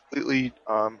are completely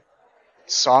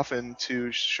softened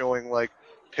to showing like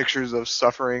pictures of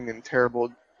suffering and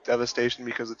terrible devastation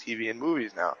because of TV and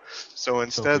movies now. So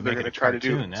instead, they're going to try to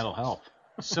do. That'll help.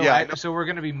 So so we're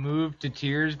going to be moved to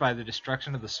tears by the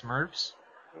destruction of the Smurfs.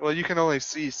 Well, you can only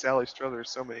see Sally Struthers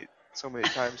so many so many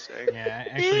times saying, Yeah,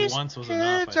 actually once was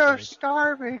enough. kids I are think.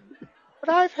 starving, but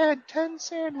I've had 10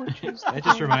 sandwiches. That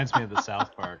just reminds me of the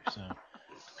South Park. So.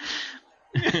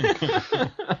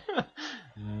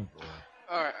 Oh boy.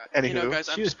 Alright, Anywho. guys,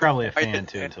 She was probably a fan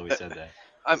too until we said that.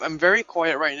 I'm very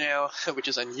quiet right now, which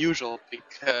is unusual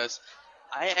because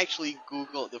I actually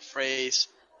Googled the phrase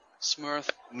Smurf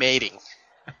mating.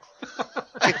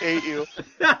 I hate you.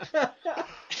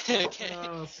 Okay.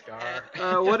 Oh,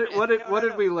 Scar. What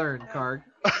did we learn, Karg?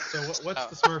 So what's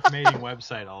the Smurf mating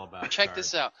website all about? Check Karg?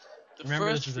 this out. The Remember,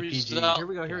 first this is a PG. result, Here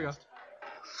we go.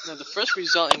 No, the first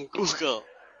result in Google,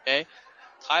 okay?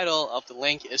 Title of the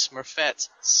link is Smurfette's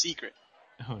Secret.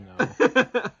 Oh no.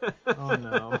 Oh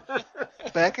no.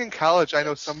 Back in college, I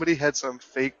know somebody had some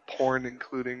fake porn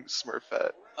including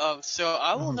Smurfette. So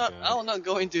I will not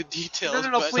go into details.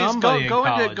 No, but please Somebody in go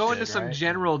college into did, some right?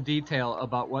 general detail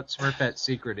about what Smurfette's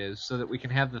secret is, so that we can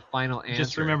have the final answer.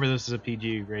 Just remember, this is a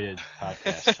PG-rated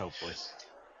podcast. Hopefully.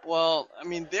 Well, I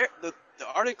mean, the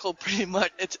article pretty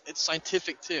much it's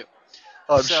scientific too.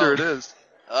 Oh, I'm So, sure it is.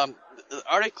 The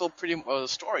article the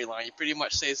storyline pretty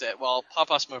much says that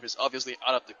Papa Smurf is obviously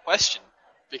out of the question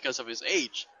because of his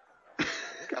age.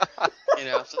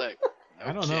 It's like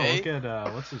I don't know. okay. Look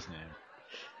at what's his name?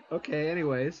 Okay.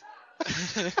 Anyways.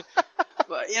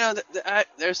 But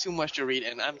there's too much to read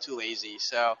and I'm too lazy.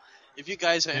 So if you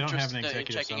guys are They don't have an interested in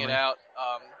executive checking it summary? out,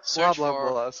 Blah, search blah, for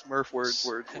blah. Smurf words.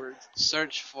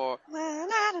 search for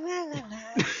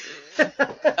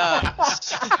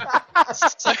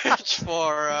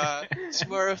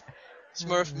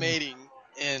Smurf mating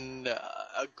in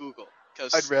Google,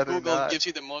 because I'd rather Google not. gives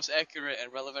you the most accurate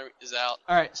and relevant result.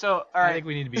 All right. So I think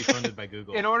we need to be funded by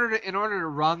Google. In order to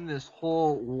run this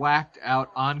whole whacked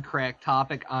out on crack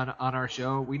topic on our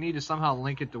show, we need to somehow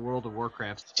link it to World of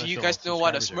Warcraft. Do you special guys know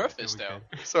what a subscribers Smurf is, though?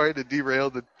 Sorry to derail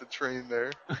the train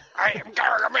there. I am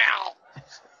Gargamel!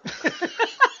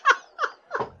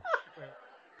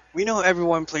 We know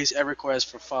everyone plays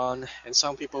EverQuest for fun, and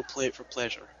some people play it for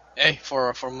pleasure.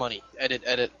 For money.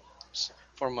 Edit.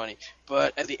 For money.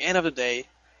 But at the end of the day,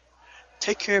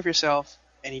 take care of yourself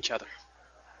and each other.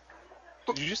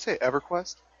 Did you just say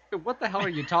EverQuest? What the hell are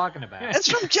you talking about?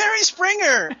 It's from Jerry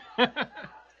Springer!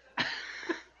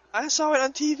 I saw it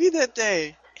on TV that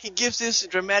day. He gives this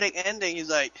dramatic ending. He's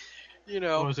like,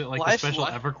 was it like the special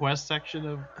EverQuest section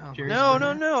of Jerry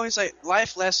Springer? No. He's like,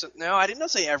 life lesson. No, I did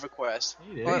not say EverQuest.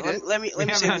 You did. Let me say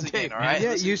this again, alright?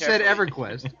 Yeah, Listen you said carefully.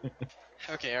 EverQuest.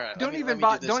 Okay, alright. Don't even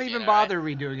bother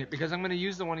redoing it, because I'm going to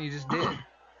use the one you just did.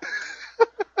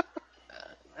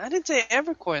 I didn't say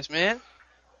EverQuest, man.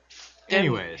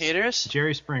 Anyways, haters.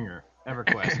 Jerry Springer,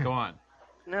 EverQuest. Go on.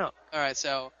 No. Alright,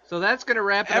 so that's going to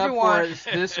wrap it up for us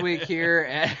this week here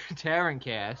at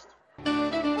Taverncast.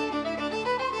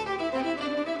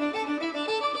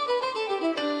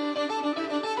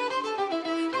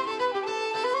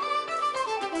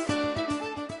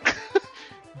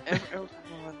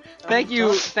 Thank you,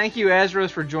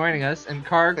 Azros, for joining us, and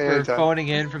Karg for phoning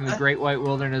in from the Great White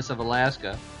Wilderness of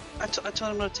Alaska. I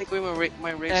told him to take away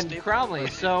my race. And Cromley,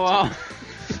 so why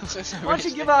don't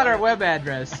you give out our web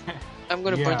address? I'm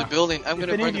gonna burn the building. I'm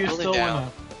gonna burn the building down.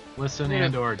 Listen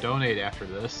and or donate after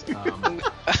this.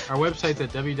 Our website's at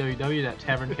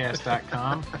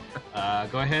www.taverncast.com.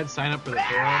 Go ahead, sign up for the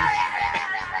forum.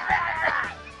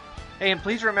 Hey, and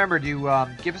please remember to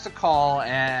give us a call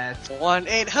at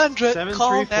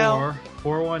 1-800-CALL-NOW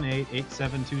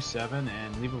 734-418-8727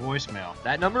 and leave a voicemail.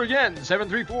 That number again,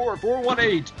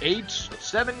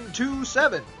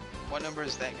 734-418-8727. What number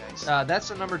is that, guys? That's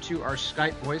the number to our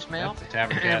Skype voicemail. That's the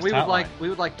Taverncast and we would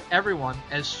hotline. like everyone,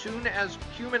 as soon as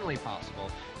humanly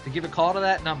possible, to give a call to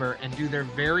that number and do their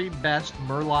very best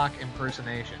Murloc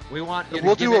impersonation. We want you to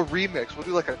We'll do a remix. We'll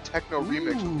do like a techno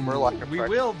remix with Murloc impression. We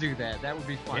will do that. That would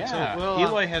be fun. Yeah, so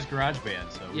Eloy has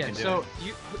GarageBand, so we can do it.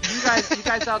 you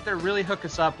guys out there really hook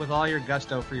us up with all your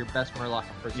gusto for your best Murloc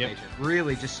impersonation. Yep.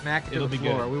 Really, just smack it to It'll the be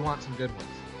floor. good. We want some good ones.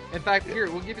 In fact, here,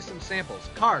 we'll give you some samples.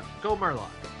 Karg, go Murloc.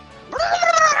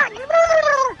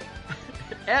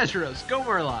 Azros, go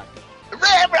Murloc.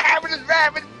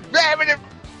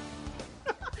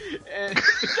 And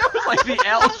that was like the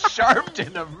Al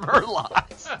Sharpton of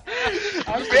Murlocs.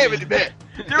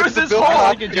 There was this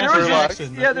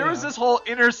whole there was this whole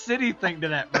inner city thing to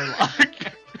that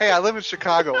Murloc. Hey, I live in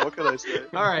Chicago. What can I say?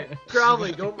 All right,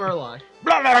 Cromley, go Murloc.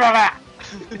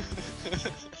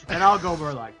 And I'll go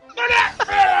Murloc.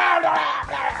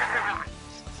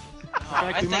 In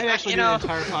fact, we might actually do an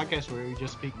entire podcast where we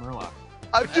just speak Murloc.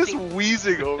 I'm just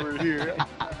wheezing over here.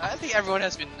 I think everyone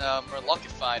has been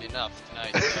Murlocified enough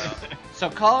tonight. So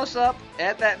call us up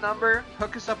at that number,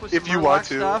 hook us up with some If you Murloc want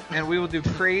to. stuff, and we will do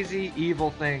crazy,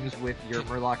 evil things with your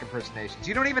Murloc impersonations.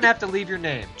 You don't even have to leave your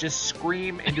name. Just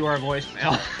scream into our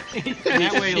voicemail. And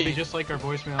that way it'll be just like our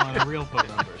voicemail on our real phone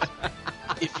numbers.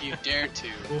 If you dare to.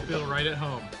 We'll feel right at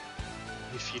home.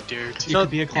 If you dare to. You could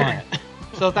be a client.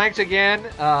 So thanks again.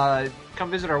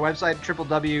 Come visit our website,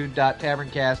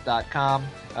 www.taverncast.com,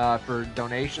 for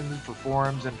donations, for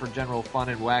forums, and for general fun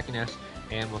and wackiness.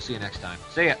 And we'll see you next time.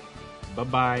 See ya.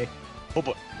 Bye-bye.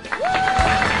 Bye-bye.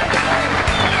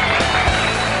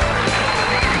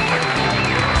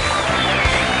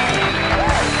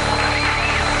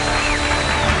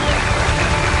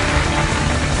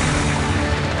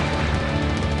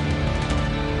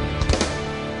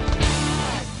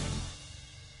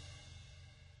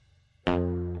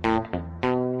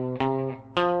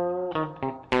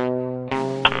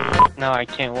 Now I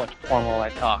can't watch porn while I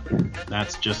talk.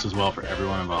 That's just as well for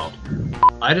everyone involved.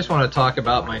 I just want to talk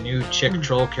about my new chick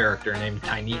troll character named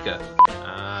Tynika.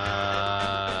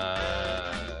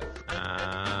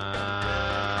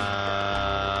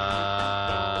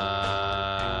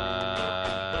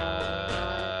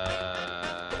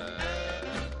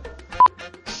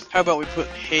 How about we put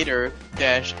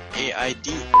hater-AID?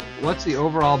 What's the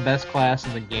overall best class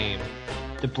in the game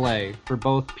to play for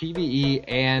both PvE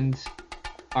and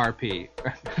RP?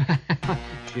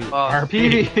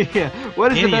 RP. Yeah.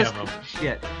 What is Any the best? of them.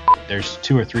 Shit. There's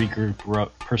 2 or 3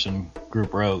 person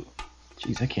group rogue.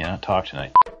 Jeez, I cannot talk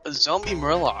tonight. A zombie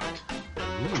Murloc.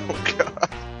 Oh god.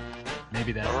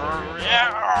 Maybe that's the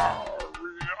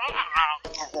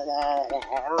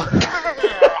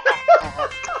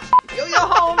Yo,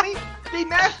 homie. Big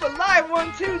Max for life,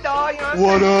 1-2, dawg. You know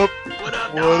What up? What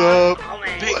up, What up?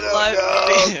 Big What up, life,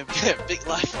 dog? big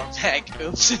life for Mac.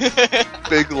 Oops.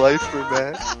 Big life for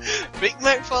Mac. Big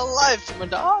Mac for life, my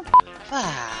dog.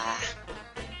 Ah.